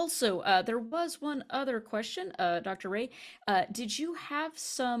that. Also, there was one other question, Dr. Ray. Did you have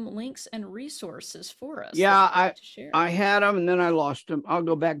some links and resources for us? Yeah, I had them, and then I lost them. I'll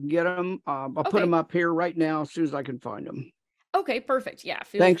go back and get them. I'll put them up here right now as soon as I can find them. Okay, perfect. Yeah,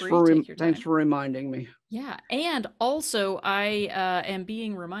 feel free to take your time. Thanks for reminding me. Yeah, and also I am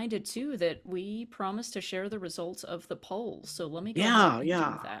being reminded too that we promised to share the results of the polls. So let me go ahead and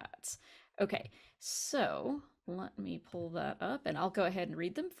do that. Okay, so let me pull that up, and I'll go ahead and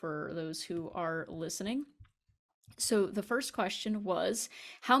read them for those who are listening. So the first question was,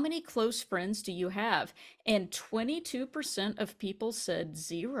 how many close friends do you have? And 22% of people said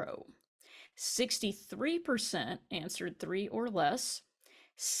 0. 63% answered 3 or less.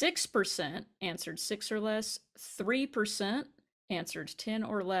 6% answered 6 or less. 3% answered 10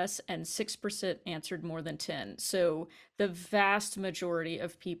 or less, and 6% answered more than 10. So the vast majority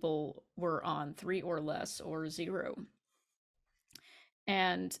of people were on 3 or less, or 0.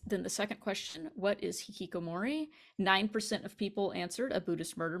 And then the second question, what is hikikomori? 9% of people answered a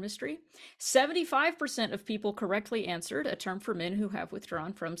Buddhist murder mystery. 75% of people correctly answered a term for men who have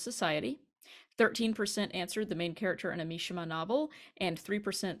withdrawn from society. 13% answered the main character in a Mishima novel, and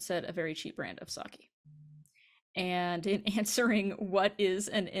 3% said a very cheap brand of sake. And in answering what is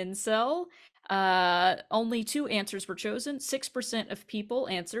an incel, Only 2 answers were chosen. 6% of people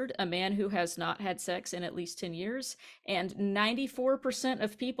answered a man who has not had sex in at least 10 years, and 94%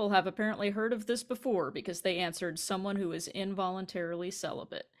 of people have apparently heard of this before because they answered someone who is involuntarily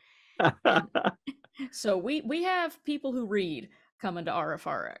celibate. And so we have people who read coming to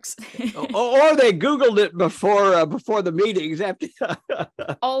RfRx. Or they Googled it before the meetings. After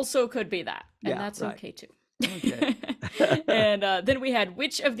Also could be that, and Yeah, that's right. okay too. Okay. And then we had,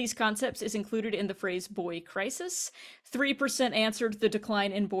 which of these concepts is included in the phrase boy crisis? 3% answered the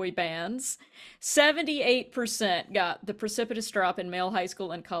decline in boy bands. 78% got the precipitous drop in male high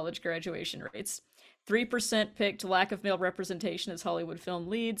school and college graduation rates. 3% picked lack of male representation as Hollywood film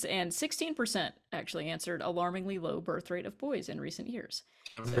leads, and 16% actually answered alarmingly low birth rate of boys in recent years.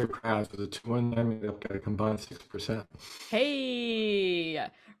 I'm very proud of the 219. They've got a combined 6%. Hey,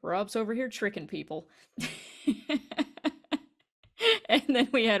 Rob's over here tricking people. And then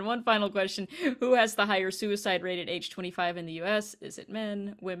we had one final question. Who has the higher suicide rate at age 25 in the US? Is it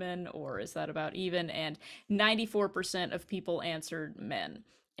men, women, or is that about even? And 94% of people answered men,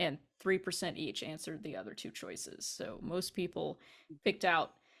 and 3% each answered the other 2 choices. So most people picked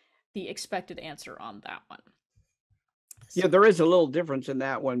out the expected answer on that one. Yeah, there is a little difference in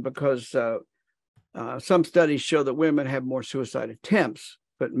that one because some studies show that women have more suicide attempts,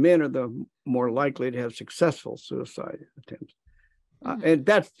 but men are the more likely to have successful suicide attempts. And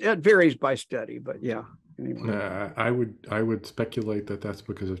that varies by study, but yeah. Anyway. I would speculate that that's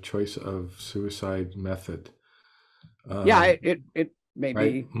because of choice of suicide method. Yeah, it may be.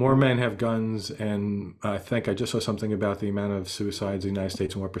 Right? More men have guns, and I think I just saw something about the amount of suicides in the United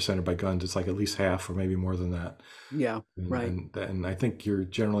States and what percent are by guns. It's like at least half, or maybe more than that. Yeah, right. And I think you're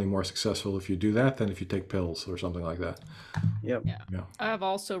generally more successful if you do that than if you take pills or something like that. Yep. Yeah. I've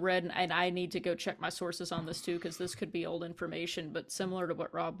also read, and I need to go check my sources on this too, because this could be old information, but similar to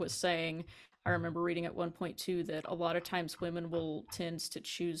what Rob was saying, I remember reading at one point too that a lot of times women will tend to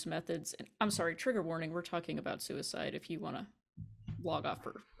choose methods. And I'm sorry, trigger warning, we're talking about suicide. If you want to log off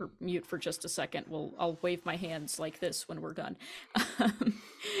or mute for just a second, I'll wave my hands like this when we're done.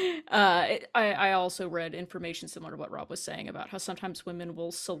 I also read information similar to what Rob was saying about how sometimes women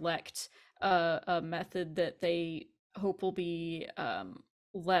will select a method that they hope will be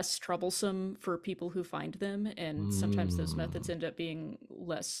less troublesome for people who find them, and sometimes those methods end up being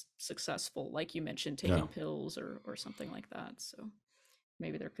less successful, like you mentioned, taking pills or something like that. So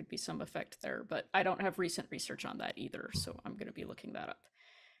maybe there could be some effect there, but I don't have recent research on that either, so I'm going to be looking that up.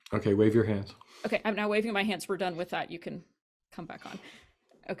 Okay, wave your hands. Okay, I'm now waving my hands. We're done with that. You can come back on.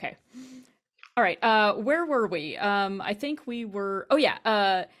 Okay. All right, where were we? I think we were,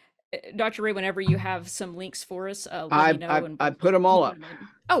 Dr. Ray, whenever you have some links for us, let me know. I put them all up.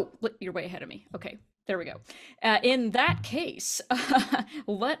 Oh, you're way ahead of me. Okay, there we go. In that case,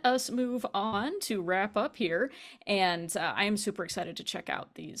 let us move on to wrap up here. And I am super excited to check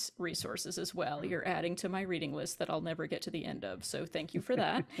out these resources as well. You're adding to my reading list that I'll never get to the end of. So thank you for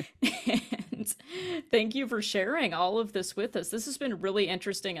that. And thank you for sharing all of this with us. This has been really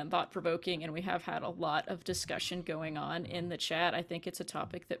interesting and thought-provoking, and we have had a lot of discussion going on in the chat. I think it's a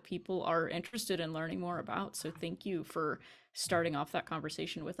topic that people are interested in learning more about. So thank you for starting off that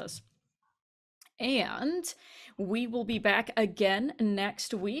conversation with us. And we will be back again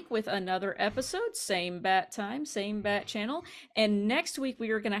next week with another episode, same bat time, same bat channel. And next week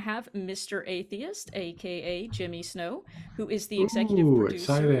we are going to have Mr. Atheist, aka Jimmy Snow, who is the executive producer.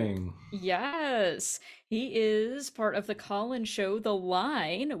 Exciting. Yes, he is part of the call-in show The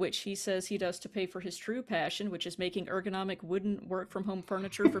Line, which he says he does to pay for his true passion, which is making ergonomic wooden work-from-home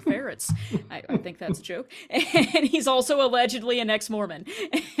furniture for ferrets. I think that's a joke. And he's also allegedly an ex-Mormon.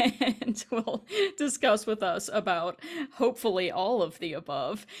 And we'll discuss with us about hopefully all of the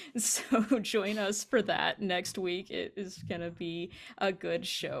above. So join us for that next week. It is going to be a good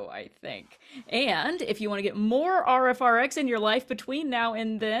show, I think. And if you want to get more RfRx in your life between now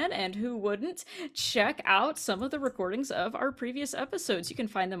and then, and who wouldn't, check out some of the recordings of our previous episodes. You can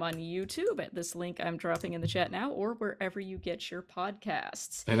find them on YouTube at this link I'm dropping in the chat now, or wherever you get your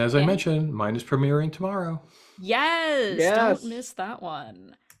podcasts. And as I mentioned, mine is premiering tomorrow. Yes, don't miss that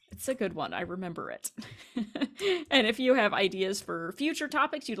one. It's a good one. I remember it. And if you have ideas for future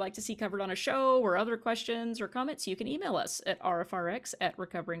topics you'd like to see covered on a show, or other questions or comments, you can email us at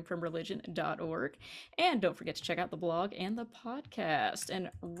rfrx@recoveringfromreligion.org. And don't forget to check out the blog and the podcast. And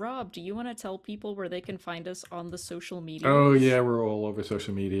Rob, do you want to tell people where they can find us on the social media? Oh, yeah, we're all over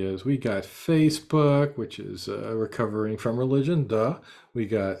social medias. We got Facebook, which is Recovering from Religion, duh. We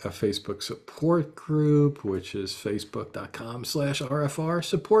got a Facebook support group, which is facebook.com/RFR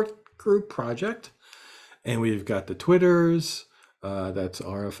support group project. And we've got the Twitters, That's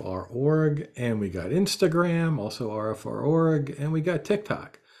RfR.org. And we got Instagram, also RfR.org. And we got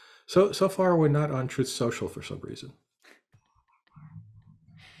TikTok. So far, we're not on Truth Social for some reason.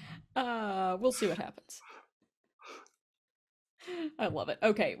 We'll see what happens. I love it.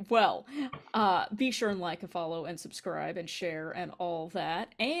 Okay, well, be sure and like and follow and subscribe and share and all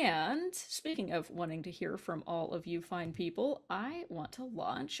that. And speaking of wanting to hear from all of you fine people, I want to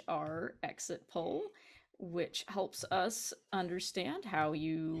launch our exit poll, which helps us understand how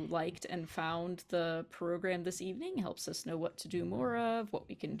you liked and found the program this evening, helps us know what to do more of, what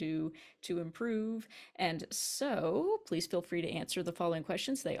we can do to improve. And so please feel free to answer the following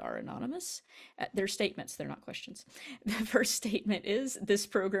questions. They are anonymous. They're statements, they're not questions. The first statement is, this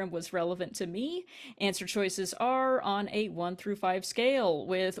program was relevant to me. Answer choices are on a 1 through 5 scale,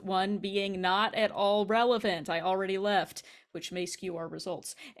 with 1 being not at all relevant. I already left, which may skew our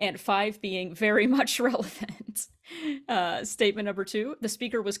results, and 5 being very much relevant. Statement number 2, the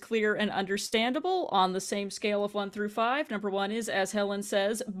speaker was clear and understandable on the same scale of 1 through 5. Number 1 is, as Helen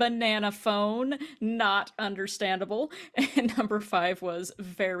says, banana phone, not understandable. And number 5 was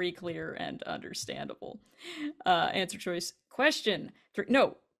very clear and understandable. Answer choice question 3.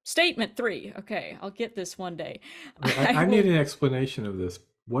 No, statement 3. Okay, I'll get this one day. I need an explanation of this.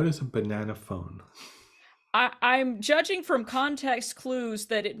 What is a banana phone? I'm judging from context clues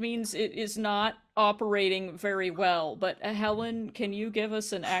that it means it is not operating very well. But Helen, can you give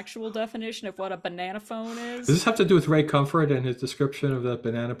us an actual definition of what a banana phone is? Does this have to do with Ray Comfort and his description of the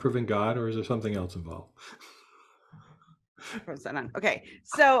banana proving God, or is there something else involved? Okay,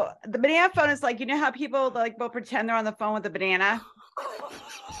 so the banana phone is like, you know how people like will pretend they're on the phone with a banana?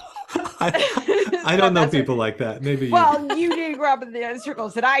 I don't know people like that. Maybe you. Well, you didn't grow up in the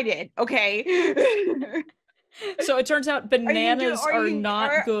circles that I did. Okay. So it turns out bananas are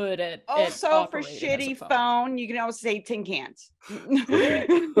not good at also for operating as a shitty phone. phone, you can also say tin cans.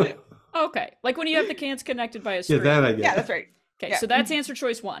 Okay, like when you have the cans connected by a string. Yeah, that I get. Yeah, that's right. Okay, Yeah. so that's answer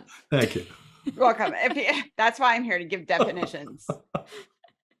choice 1. Thank you. You're welcome. That's why I'm here, to give definitions.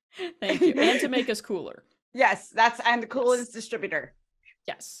 Thank you, and to make us cooler. Yes, I'm the coolest distributor.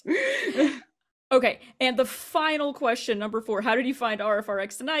 Yes. Okay, and the final question, number 4, how did you find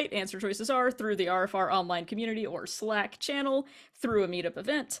RfRx tonight? Answer choices are through the RFR online community or Slack channel, through a meetup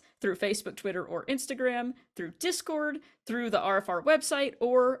event, through Facebook, Twitter, or Instagram, through Discord, through the RFR website,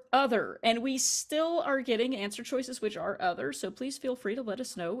 or other. And we still are getting answer choices which are other, so please feel free to let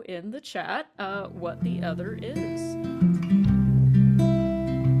us know in the chat what the other is.